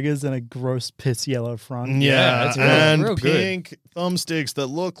copper triggers and a gross piss yellow front. Yeah, it's real- and real good. pink thumbsticks that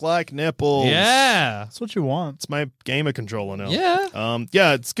look like nipples. Yeah. That's what you want. It's my gamer controller now. Yeah.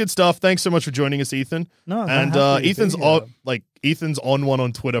 Yeah, it's good stuff. Thanks so much for joining us, Ethan. No, and happy to Ethan's be here. Ethan's on one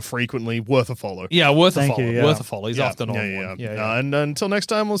on Twitter frequently. Worth a follow. Yeah, worth Thank a follow. you, yeah. Worth a follow. He's Yeah, often on yeah, one. yeah. And until next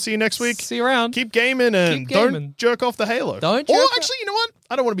time, we'll see you next week. See you around. Keep gaming and Keep gaming. don't jerk off the Halo. Don't Or jerk actually, you know what?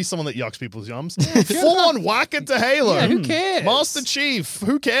 I don't want to be someone that yucks people's yums. Full on whack it to Halo. Yeah, who cares? Master Chief.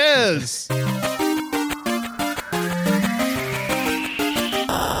 Who cares?